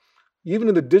hook. Even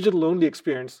in the digital only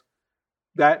experience,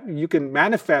 that you can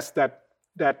manifest that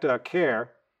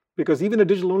care because even a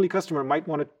digital-only customer might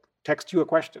want to text you a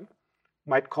question,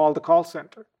 might call the call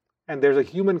center, and there's a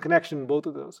human connection in both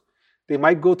of those. They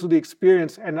might go through the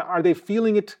experience, and are they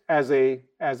feeling it as a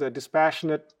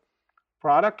dispassionate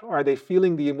product, or are they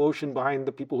feeling the emotion behind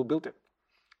the people who built it?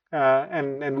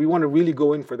 And we want to really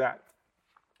go in for that.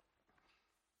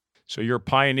 So you're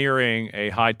pioneering a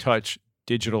high-touch,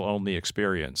 digital-only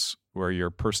experience where your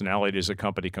personality as a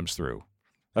company comes through.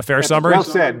 A fair summary? Well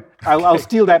said. I'll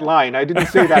steal that line. I didn't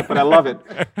say that, but I love it.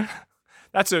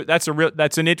 That's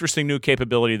an interesting new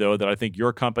capability, though, that I think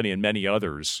your company and many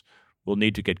others will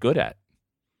need to get good at.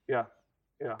 Yeah.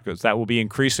 Because that will be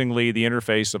increasingly the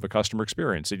interface of a customer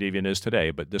experience. It even is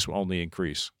today, but this will only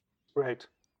increase. Right.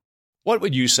 What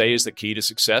would you say is the key to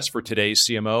success for today's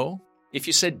CMO? If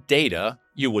you said data,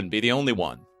 you wouldn't be the only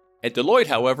one. At Deloitte,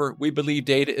 however, we believe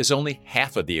data is only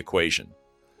half of the equation.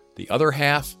 The other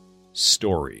half,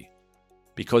 story.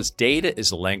 Because data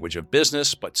is the language of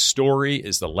business, but story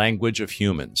is the language of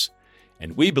humans.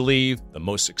 And we believe the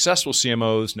most successful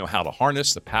CMOs know how to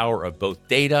harness the power of both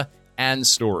data and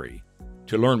story.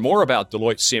 To learn more about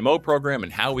Deloitte's CMO program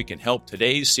and how we can help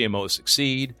today's CMOs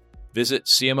succeed, visit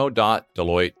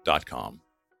cmo.deloitte.com.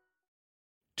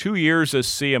 2 years as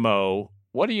CMO,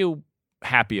 what are you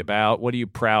happy about? What are you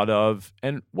proud of?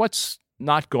 And what's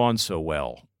not gone so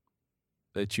well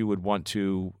that you would want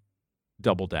to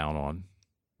double down on?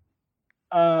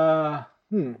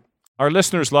 Our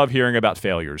listeners love hearing about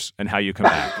failures and how you come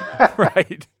back,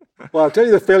 right? Well, I'll tell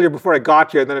you the failure before I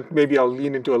got here, then maybe I'll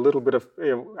lean into a little bit of,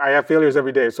 I have failures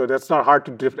every day, so that's not hard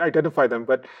to identify them.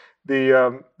 But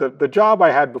the job I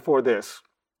had before this,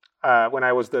 when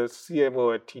I was the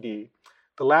CMO at TD,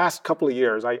 the last couple of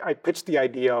years, I pitched the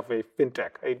idea of a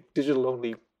fintech, a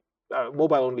digital-only,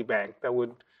 mobile-only bank that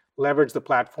would leverage the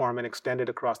platform and extend it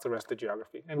across the rest of the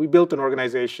geography. And we built an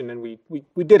organization, and we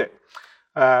did it.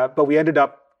 But we ended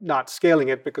up not scaling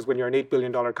it because when you're an $8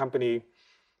 billion company,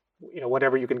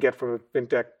 whatever you can get from a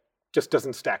fintech just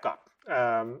doesn't stack up.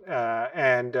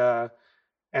 And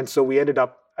so we ended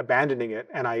up abandoning it,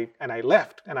 and I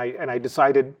left, and I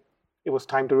decided it was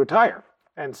time to retire.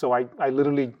 And so I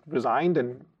literally resigned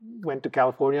and went to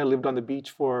California, lived on the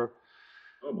beach for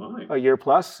a year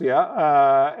plus,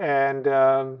 and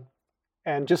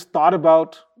just thought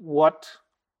about what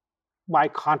my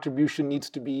contribution needs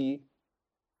to be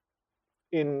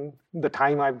in the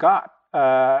time I've got.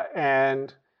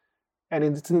 And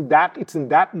it's in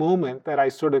that moment that I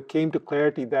sort of came to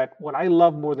clarity that what I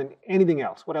love more than anything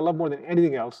else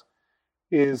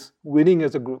is winning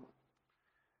as a group.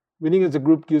 Winning as a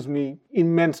group gives me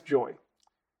immense joy.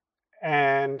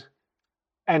 And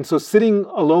so sitting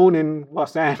alone in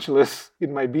Los Angeles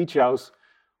in my beach house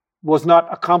was not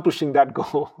accomplishing that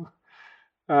goal.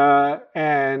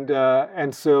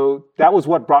 And so that was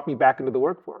what brought me back into the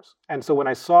workforce. And so when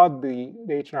I saw the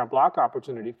H&R Block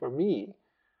opportunity for me,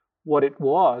 what it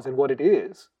was and what it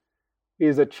is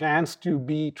a chance to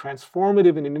be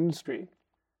transformative in an industry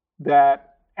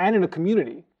and in a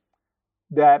community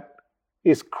that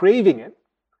is craving it,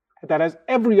 that has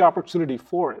every opportunity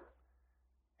for it.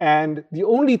 And the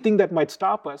only thing that might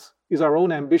stop us is our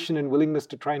own ambition and willingness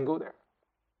to try and go there.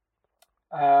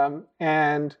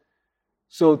 And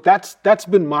so that's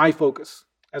been my focus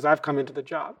as I've come into the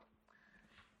job.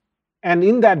 And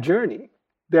in that journey,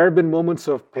 there have been moments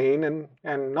of pain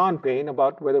and non-pain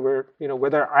about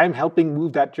whether I'm helping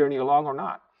move that journey along or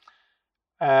not.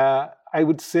 I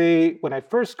would say when I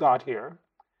first got here,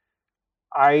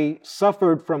 I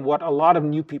suffered from what a lot of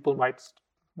new people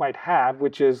might have,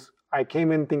 which is I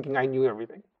came in thinking I knew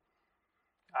everything.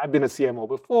 I've been a CMO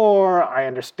before. I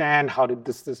understand how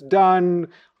this is done.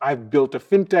 I've built a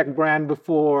fintech brand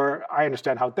before. I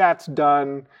understand how that's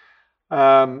done.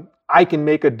 I can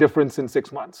make a difference in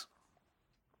 6 months.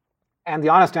 And the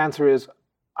honest answer is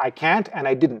I can't, and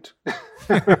I didn't.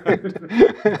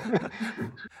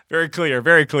 Very clear,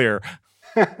 very clear.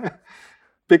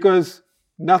 Because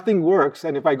nothing works,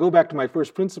 and if I go back to my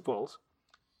first principles,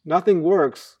 nothing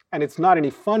works, and it's not any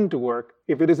fun to work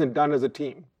if it isn't done as a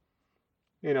team.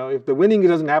 If the winning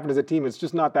doesn't happen as a team, it's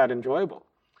just not that enjoyable.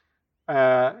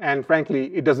 And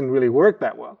frankly, it doesn't really work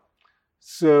that well.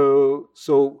 So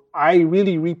I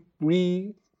really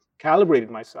recalibrated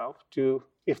myself to,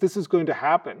 if this is going to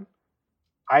happen,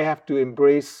 I have to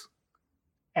embrace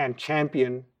and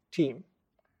champion team.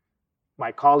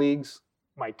 My colleagues,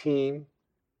 my team,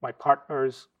 my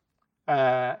partners.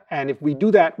 And if we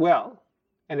do that well,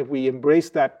 and if we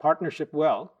embrace that partnership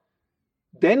well,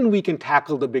 then we can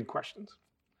tackle the big questions.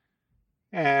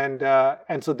 And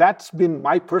so that's been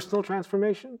my personal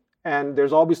transformation. And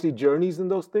there's obviously journeys in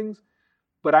those things.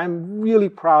 But I'm really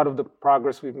proud of the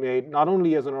progress we've made, not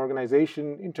only as an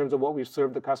organization in terms of what we've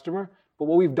served the customer, but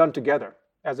what we've done together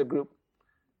as a group.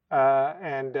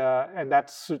 And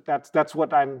that's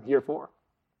what I'm here for.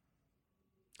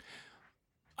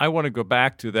 I want to go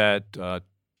back to that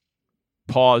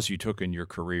pause you took in your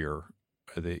career,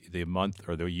 the month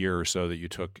or the year or so that you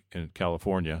took in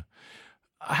California.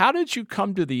 How did you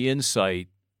come to the insight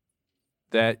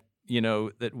that,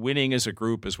 that winning as a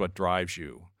group is what drives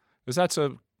you? Because that's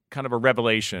a kind of a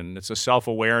revelation. It's a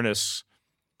self-awareness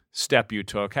step you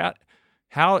took.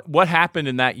 What happened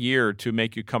in that year to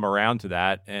make you come around to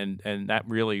that, and that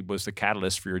really was the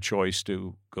catalyst for your choice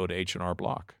to go to H&R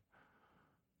Block?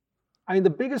 I mean, the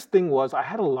biggest thing was I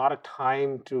had a lot of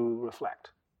time to reflect.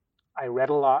 I read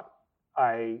a lot.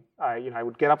 I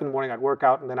would get up in the morning, I'd work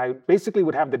out, and then I basically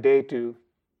would have the day to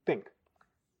think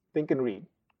and read.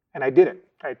 And I did it.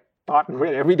 I thought and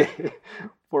read every day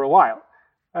for a while.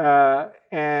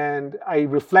 And I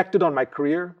reflected on my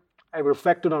career. I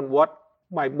reflected on what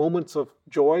my moments of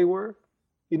joy were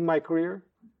in my career,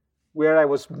 where I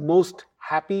was most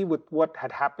happy with what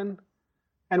had happened,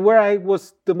 and where I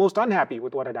was the most unhappy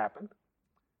with what had happened.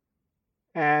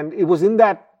 And it was in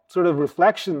that sort of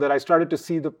reflection that I started to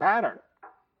see the pattern.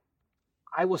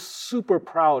 I was super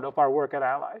proud of our work at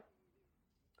Ally.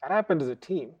 That happened as a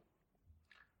team.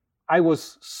 I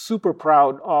was super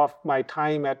proud of my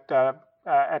time at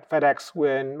FedEx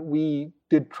when we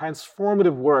did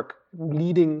transformative work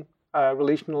leading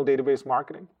relational database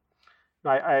marketing.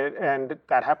 And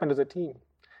that happened as a team.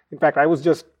 In fact, I was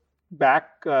just back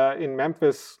in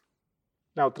Memphis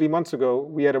now 3 months ago.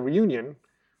 We had a reunion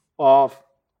of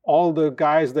all the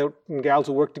guys and gals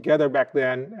who worked together back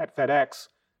then at FedEx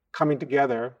coming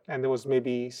together, and there was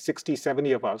maybe 60,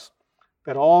 70 of us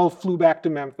that all flew back to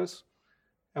Memphis,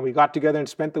 and we got together and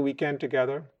spent the weekend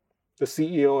together. The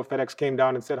CEO of FedEx came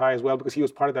down and said hi as well because he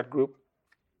was part of that group.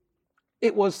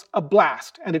 It was a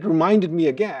blast, and it reminded me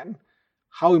again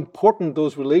how important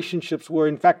those relationships were.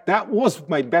 In fact, that was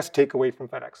my best takeaway from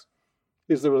FedEx,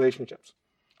 is the relationships.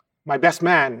 My best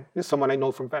man is someone I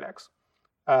know from FedEx.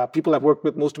 People I've worked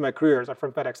with most of my careers are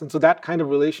from FedEx. And so that kind of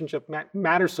relationship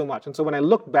matters so much. And so when I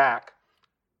look back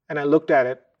and I looked at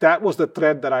it, that was the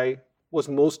thread that I was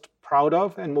most proud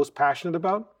of and most passionate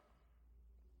about.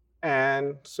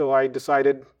 And so I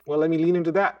decided, well, let me lean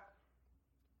into that.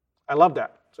 I love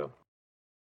that. So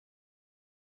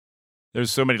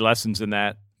there's so many lessons in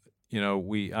that.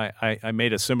 I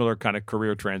made a similar kind of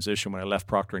career transition when I left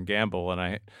Procter & Gamble, and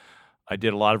I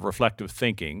did a lot of reflective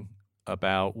thinking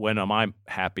about when am I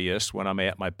happiest, when I'm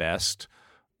at my best,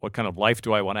 what kind of life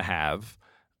do I want to have,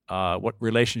 what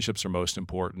relationships are most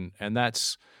important. And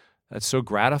that's so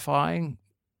gratifying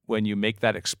when you make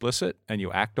that explicit and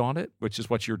you act on it, which is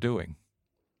what you're doing.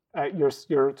 You're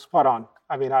spot on.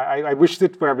 I mean, I wish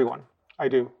it for everyone. I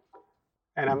do.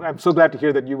 And I'm so glad to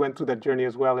hear that you went through that journey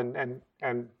as well. And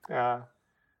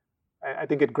I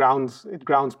think it grounds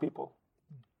people.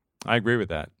 I agree with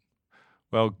that.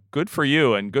 Well, good for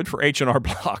you and good for H&R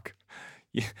Block.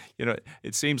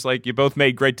 It seems like you both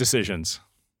made great decisions.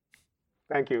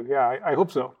 Thank you. Yeah, I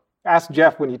hope so. Ask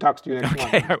Jeff when he talks to you next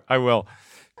month. Okay, I will.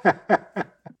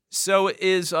 So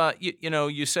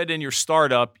you said in your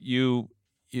startup, you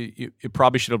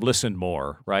probably should have listened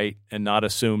more, right? And not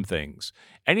assume things.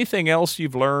 Anything else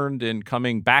you've learned in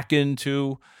coming back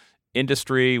into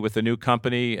industry with a new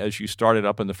company as you started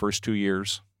up in the first 2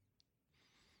 years?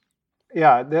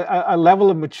 Yeah, a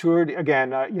level of maturity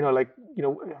again.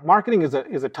 Marketing is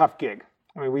a tough gig.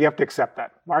 I mean, we have to accept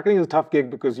that. Marketing is a tough gig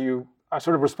because you are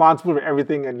sort of responsible for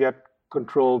everything and yet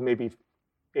control maybe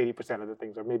 80% of the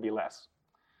things or maybe less.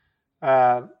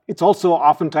 It's also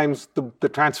oftentimes the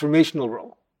transformational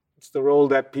role. It's the role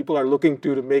that people are looking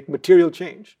to make material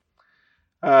change.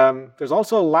 There's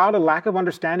also a lack of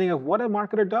understanding of what a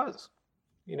marketer does.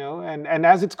 And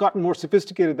as it's gotten more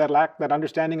sophisticated, that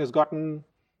understanding has gotten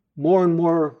more and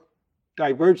more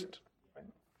divergent.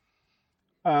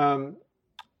 And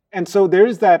so there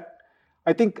is that.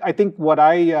 I think what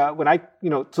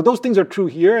so those things are true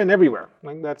here and everywhere.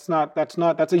 Like that's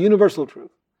a universal truth.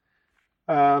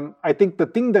 I think the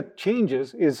thing that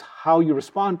changes is how you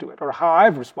respond to it, or how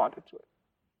I've responded to it.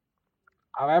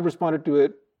 How I've responded to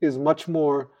it is much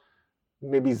more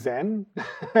maybe Zen,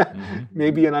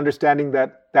 maybe an understanding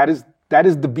that is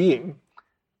the being.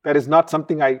 That is not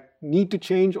something I need to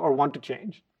change or want to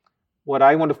change. What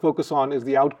I want to focus on is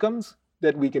the outcomes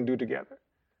that we can do together.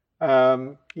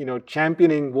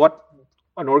 Championing what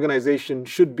an organization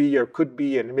should be or could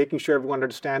be and making sure everyone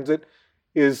understands it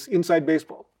is inside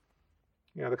baseball.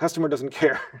 The customer doesn't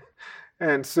care.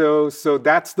 And so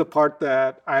that's the part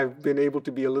that I've been able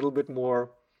to be a little bit more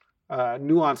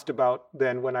nuanced about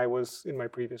than when I was in my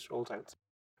previous roles, I would say.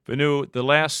 Vinoo, the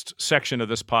last section of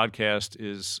this podcast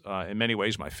is in many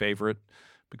ways my favorite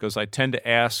because I tend to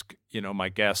ask, my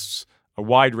guests a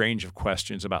wide range of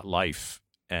questions about life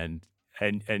and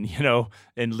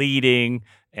leading.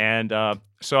 And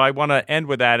so I want to end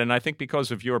with that. And I think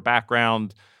because of your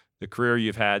background, the career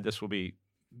you've had, this will be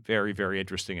very, very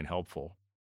interesting and helpful.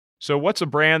 So what's a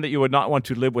brand that you would not want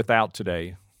to live without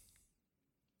today?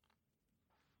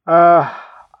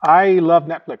 I love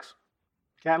Netflix.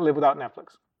 Can't live without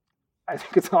Netflix. I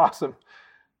think it's awesome.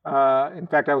 In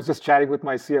fact, I was just chatting with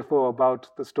my CFO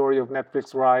about the story of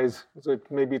Netflix rise. So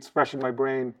maybe it's fresh in my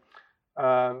brain.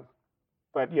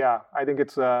 But yeah, I think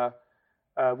it's,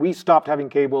 we stopped having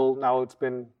cable. Now it's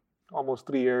been almost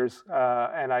 3 years.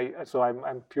 So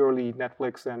I'm purely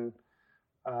Netflix and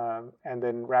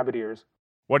then rabbit ears.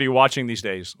 What are you watching these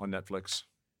days on Netflix?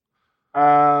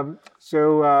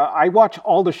 So I watch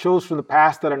all the shows from the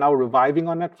past that are now reviving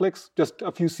on Netflix, just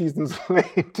a few seasons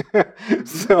late.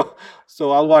 So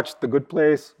I'll watch The Good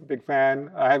Place. Big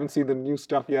fan. I haven't seen the new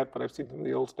stuff yet, but I've seen some of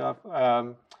the old stuff.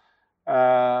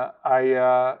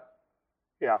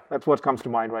 Yeah, that's what comes to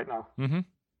mind right now. Mm-hmm.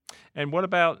 And what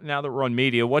about now that we're on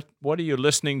media? What are you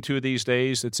listening to these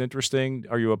days that's interesting?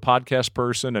 Are you a podcast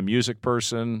person, a music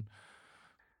person?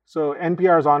 So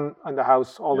NPR is on the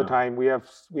house all the time. We have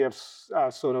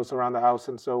Sonos around the house,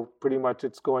 and so pretty much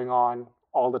it's going on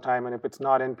all the time. And if it's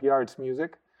not NPR, it's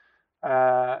music.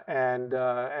 And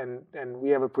we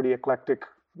have a pretty eclectic.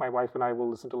 My wife and I will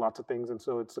listen to lots of things, and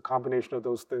so it's a combination of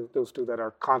those two that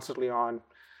are constantly on.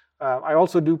 I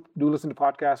also do listen to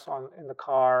podcasts in the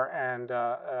car and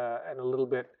a little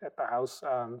bit at the house.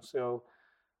 So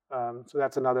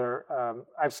that's another.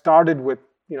 I've started with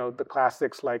the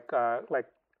classics like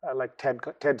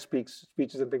TED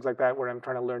speeches and things like that, where I'm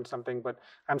trying to learn something. But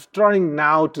I'm starting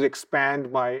now to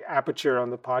expand my aperture on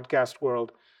the podcast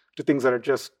world to things that are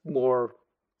just more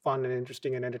fun and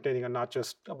interesting and entertaining, and not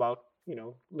just about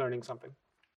learning something.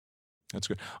 That's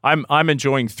good. I'm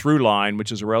enjoying Throughline,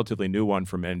 which is a relatively new one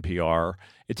from NPR.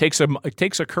 It takes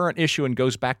a current issue and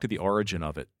goes back to the origin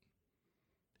of it,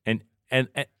 and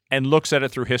looks at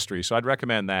it through history. So I'd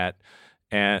recommend that.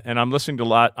 And I'm listening to a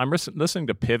lot. I'm listening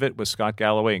to Pivot with Scott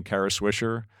Galloway and Kara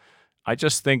Swisher. I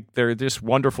just think they're just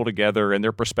wonderful together, and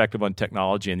their perspective on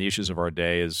technology and the issues of our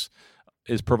day is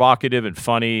provocative and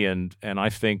funny, and I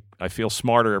think I feel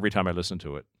smarter every time I listen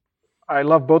to it. I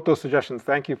love both those suggestions.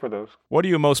 Thank you for those. What are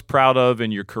you most proud of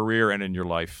in your career and in your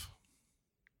life?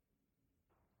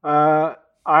 I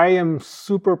am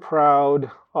super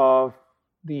proud of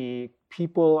the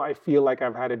people I feel like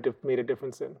I've made a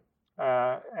difference in.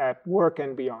 At work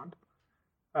and beyond.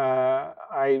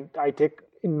 I take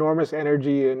enormous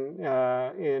energy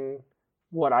in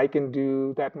what I can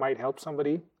do that might help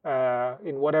somebody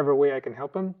in whatever way I can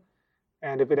help them.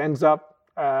 And if it ends up,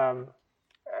 that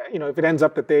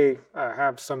they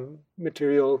have some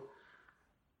material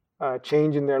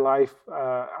change in their life,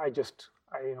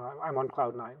 I'm on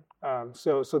cloud nine.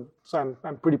 So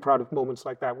I'm pretty proud of moments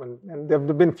like that and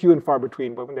they've been few and far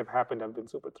between, but when they've happened, I've been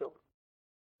super thrilled.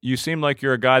 You seem like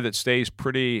you're a guy that stays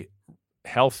pretty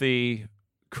healthy,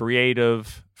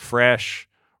 creative, fresh,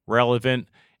 relevant.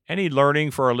 Any learning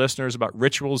for our listeners about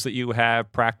rituals that you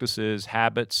have, practices,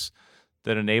 habits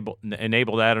that enable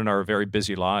that in our very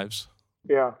busy lives?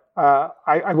 Yeah.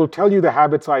 I will tell you the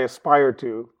habits I aspire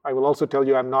to. I will also tell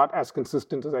you I'm not as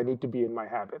consistent as I need to be in my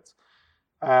habits.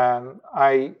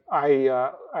 I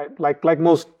like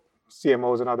most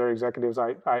CMOs and other executives,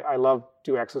 I love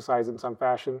to exercise in some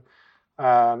fashion.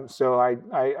 So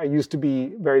I used to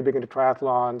be very big into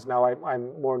triathlons. Now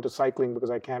I'm more into cycling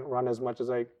because I can't run as much as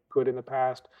I could in the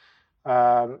past.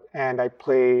 And I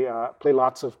play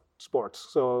lots of sports.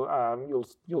 So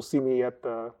you'll see me at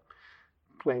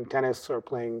playing tennis or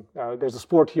playing. There's a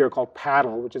sport here called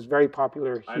paddle, which is very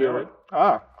popular here.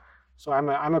 So I'm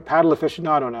a paddle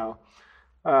aficionado now.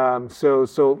 So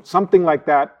something like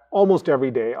that. Almost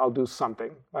every day I'll do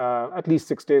something. At least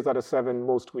 6 days out of 7,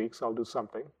 most weeks I'll do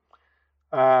something.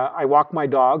 I walk my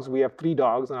dogs. We have 3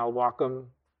 dogs, and I'll walk them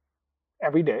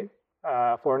every day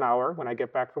for an hour when I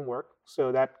get back from work.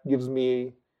 So that gives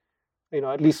me,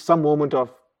 at least some moment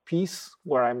of peace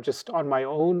where I'm just on my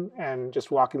own and just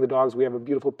walking the dogs. We have a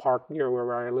beautiful park near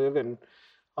where I live, and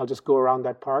I'll just go around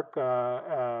that park.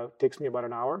 Takes me about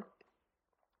an hour.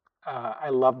 I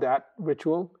love that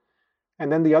ritual. And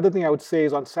then the other thing I would say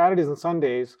is on Saturdays and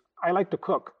Sundays, I like to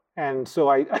cook. And so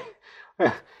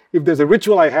if there's a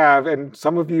ritual I have, and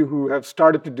some of you who have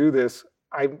started to do this,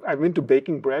 I'm into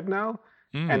baking bread now,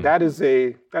 and that's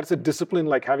a discipline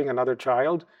like having another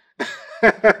child,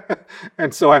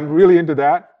 and so I'm really into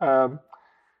that.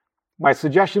 My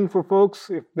suggestion for folks,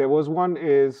 if there was one,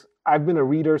 is I've been a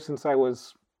reader since I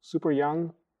was super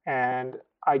young, and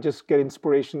I just get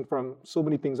inspiration from so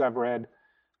many things I've read.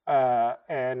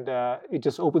 And it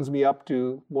just opens me up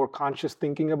to more conscious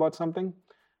thinking about something.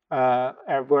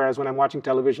 Whereas when I'm watching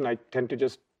television, I tend to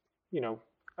just,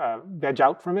 veg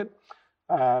out from it.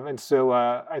 And so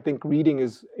I think reading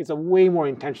is a way more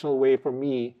intentional way for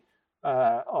me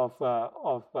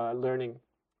of learning.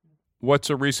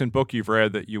 What's a recent book you've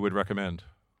read that you would recommend?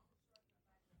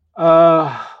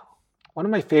 One of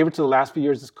my favorites of the last few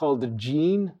years is called The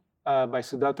Gene by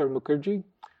Siddhartha Mukherjee.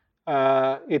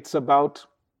 It's about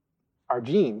our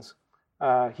genes.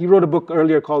 He wrote a book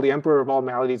earlier called The Emperor of All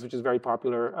Maladies, which is very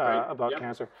popular about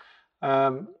cancer.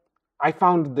 I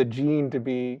found The Gene to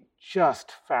be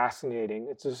just fascinating.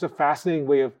 It's just a fascinating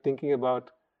way of thinking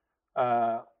about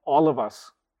all of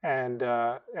us and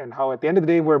how at the end of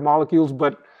the day we're molecules,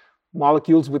 but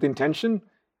molecules with intention,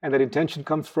 and that intention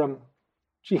comes from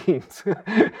genes.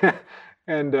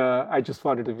 And I just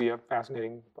found it to be a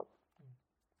fascinating book.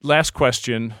 Last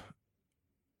question.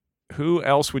 Who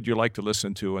else would you like to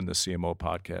listen to in the CMO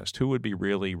podcast? Who would be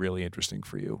really, really interesting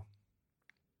for you?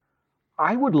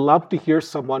 I would love to hear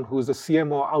someone who's a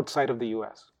CMO outside of the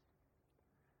US.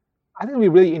 I think it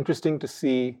would be really interesting to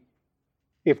see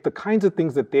if the kinds of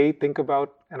things that they think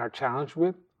about and are challenged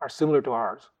with are similar to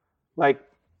ours. Like,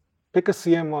 pick a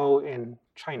CMO in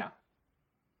China.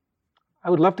 I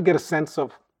would love to get a sense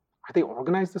of, are they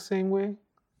organized the same way?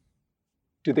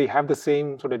 Do they have the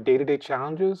same sort of day-to-day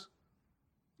challenges?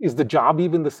 Is the job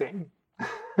even the same?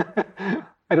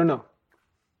 I don't know.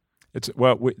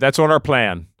 That's on our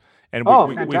plan. And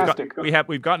fantastic.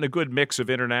 we've gotten a good mix of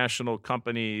international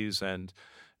companies and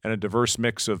a diverse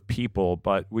mix of people,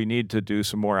 but we need to do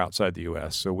some more outside the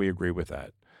U.S. So we agree with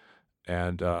that.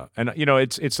 And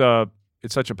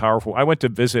it's such a powerful. I went to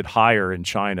visit Haier in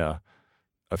China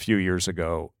a few years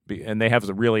ago, and they have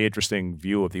a really interesting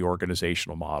view of the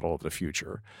organizational model of the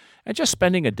future. And just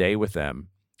spending a day with them,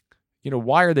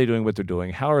 why are they doing what they're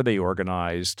doing? How are they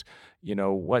organized?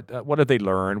 What have they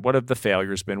learned? What have the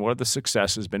failures been? What have the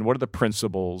successes been? What are the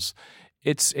principles?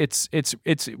 It's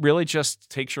really just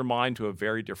takes your mind to a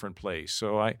very different place.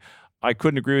 So I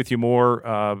couldn't agree with you more.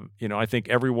 I think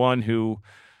everyone who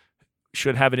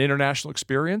should have an international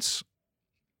experience.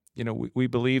 We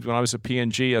believed when I was at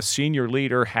P&G, a senior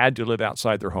leader had to live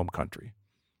outside their home country.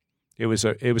 It was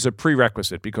a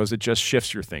prerequisite because it just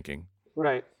shifts your thinking.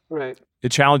 Right.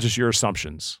 It challenges your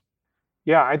assumptions.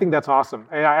 Yeah, I think that's awesome.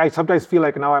 I sometimes feel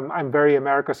like now I'm very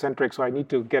America-centric, so I need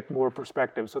to get more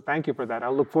perspective. So thank you for that.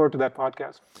 I'll look forward to that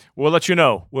podcast. We'll let you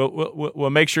know. We'll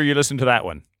make sure you listen to that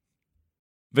one.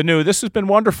 Vinoo, this has been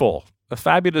wonderful. A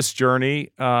fabulous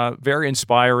journey. Very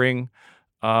inspiring.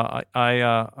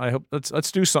 I hope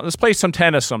let's do some. Let's play some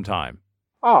tennis sometime.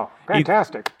 Oh,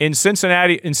 fantastic! In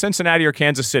Cincinnati or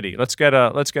Kansas City. Let's get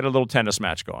a little tennis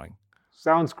match going.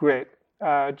 Sounds great.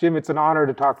 Jim, it's an honor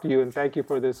to talk to you, and thank you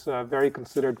for this very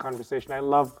considered conversation. I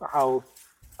love how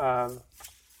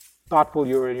thoughtful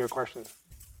you were in your questions.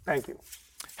 Thank you.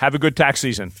 Have a good tax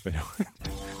season.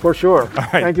 For sure. All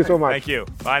right. Thank you so much. Thank you.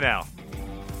 Bye now.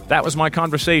 That was my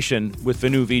conversation with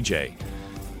Vinoo Vijay.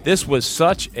 This was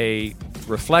such a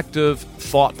reflective,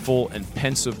 thoughtful, and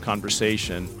pensive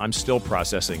conversation. I'm still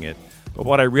processing it. But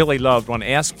what I really loved when I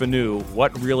asked Vinoo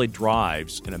what really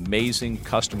drives an amazing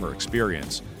customer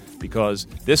experience, because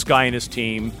this guy and his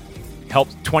team help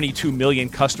 22 million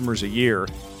customers a year,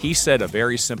 he said a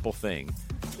very simple thing.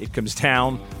 It comes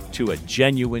down to a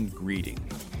genuine greeting.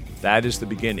 That is the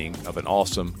beginning of an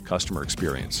awesome customer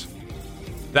experience.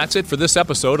 That's it for this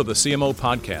episode of the CMO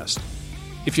Podcast.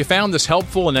 If you found this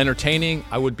helpful and entertaining,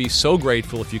 I would be so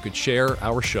grateful if you could share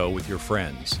our show with your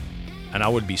friends. And I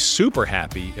would be super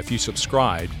happy if you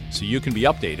subscribed so you can be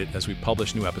updated as we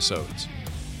publish new episodes.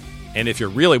 And if you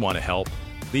really want to help,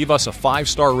 leave us a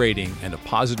 5-star rating and a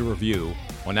positive review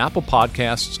on Apple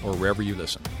Podcasts or wherever you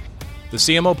listen. The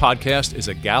CMO Podcast is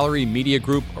a Gallery Media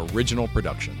Group original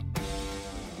production.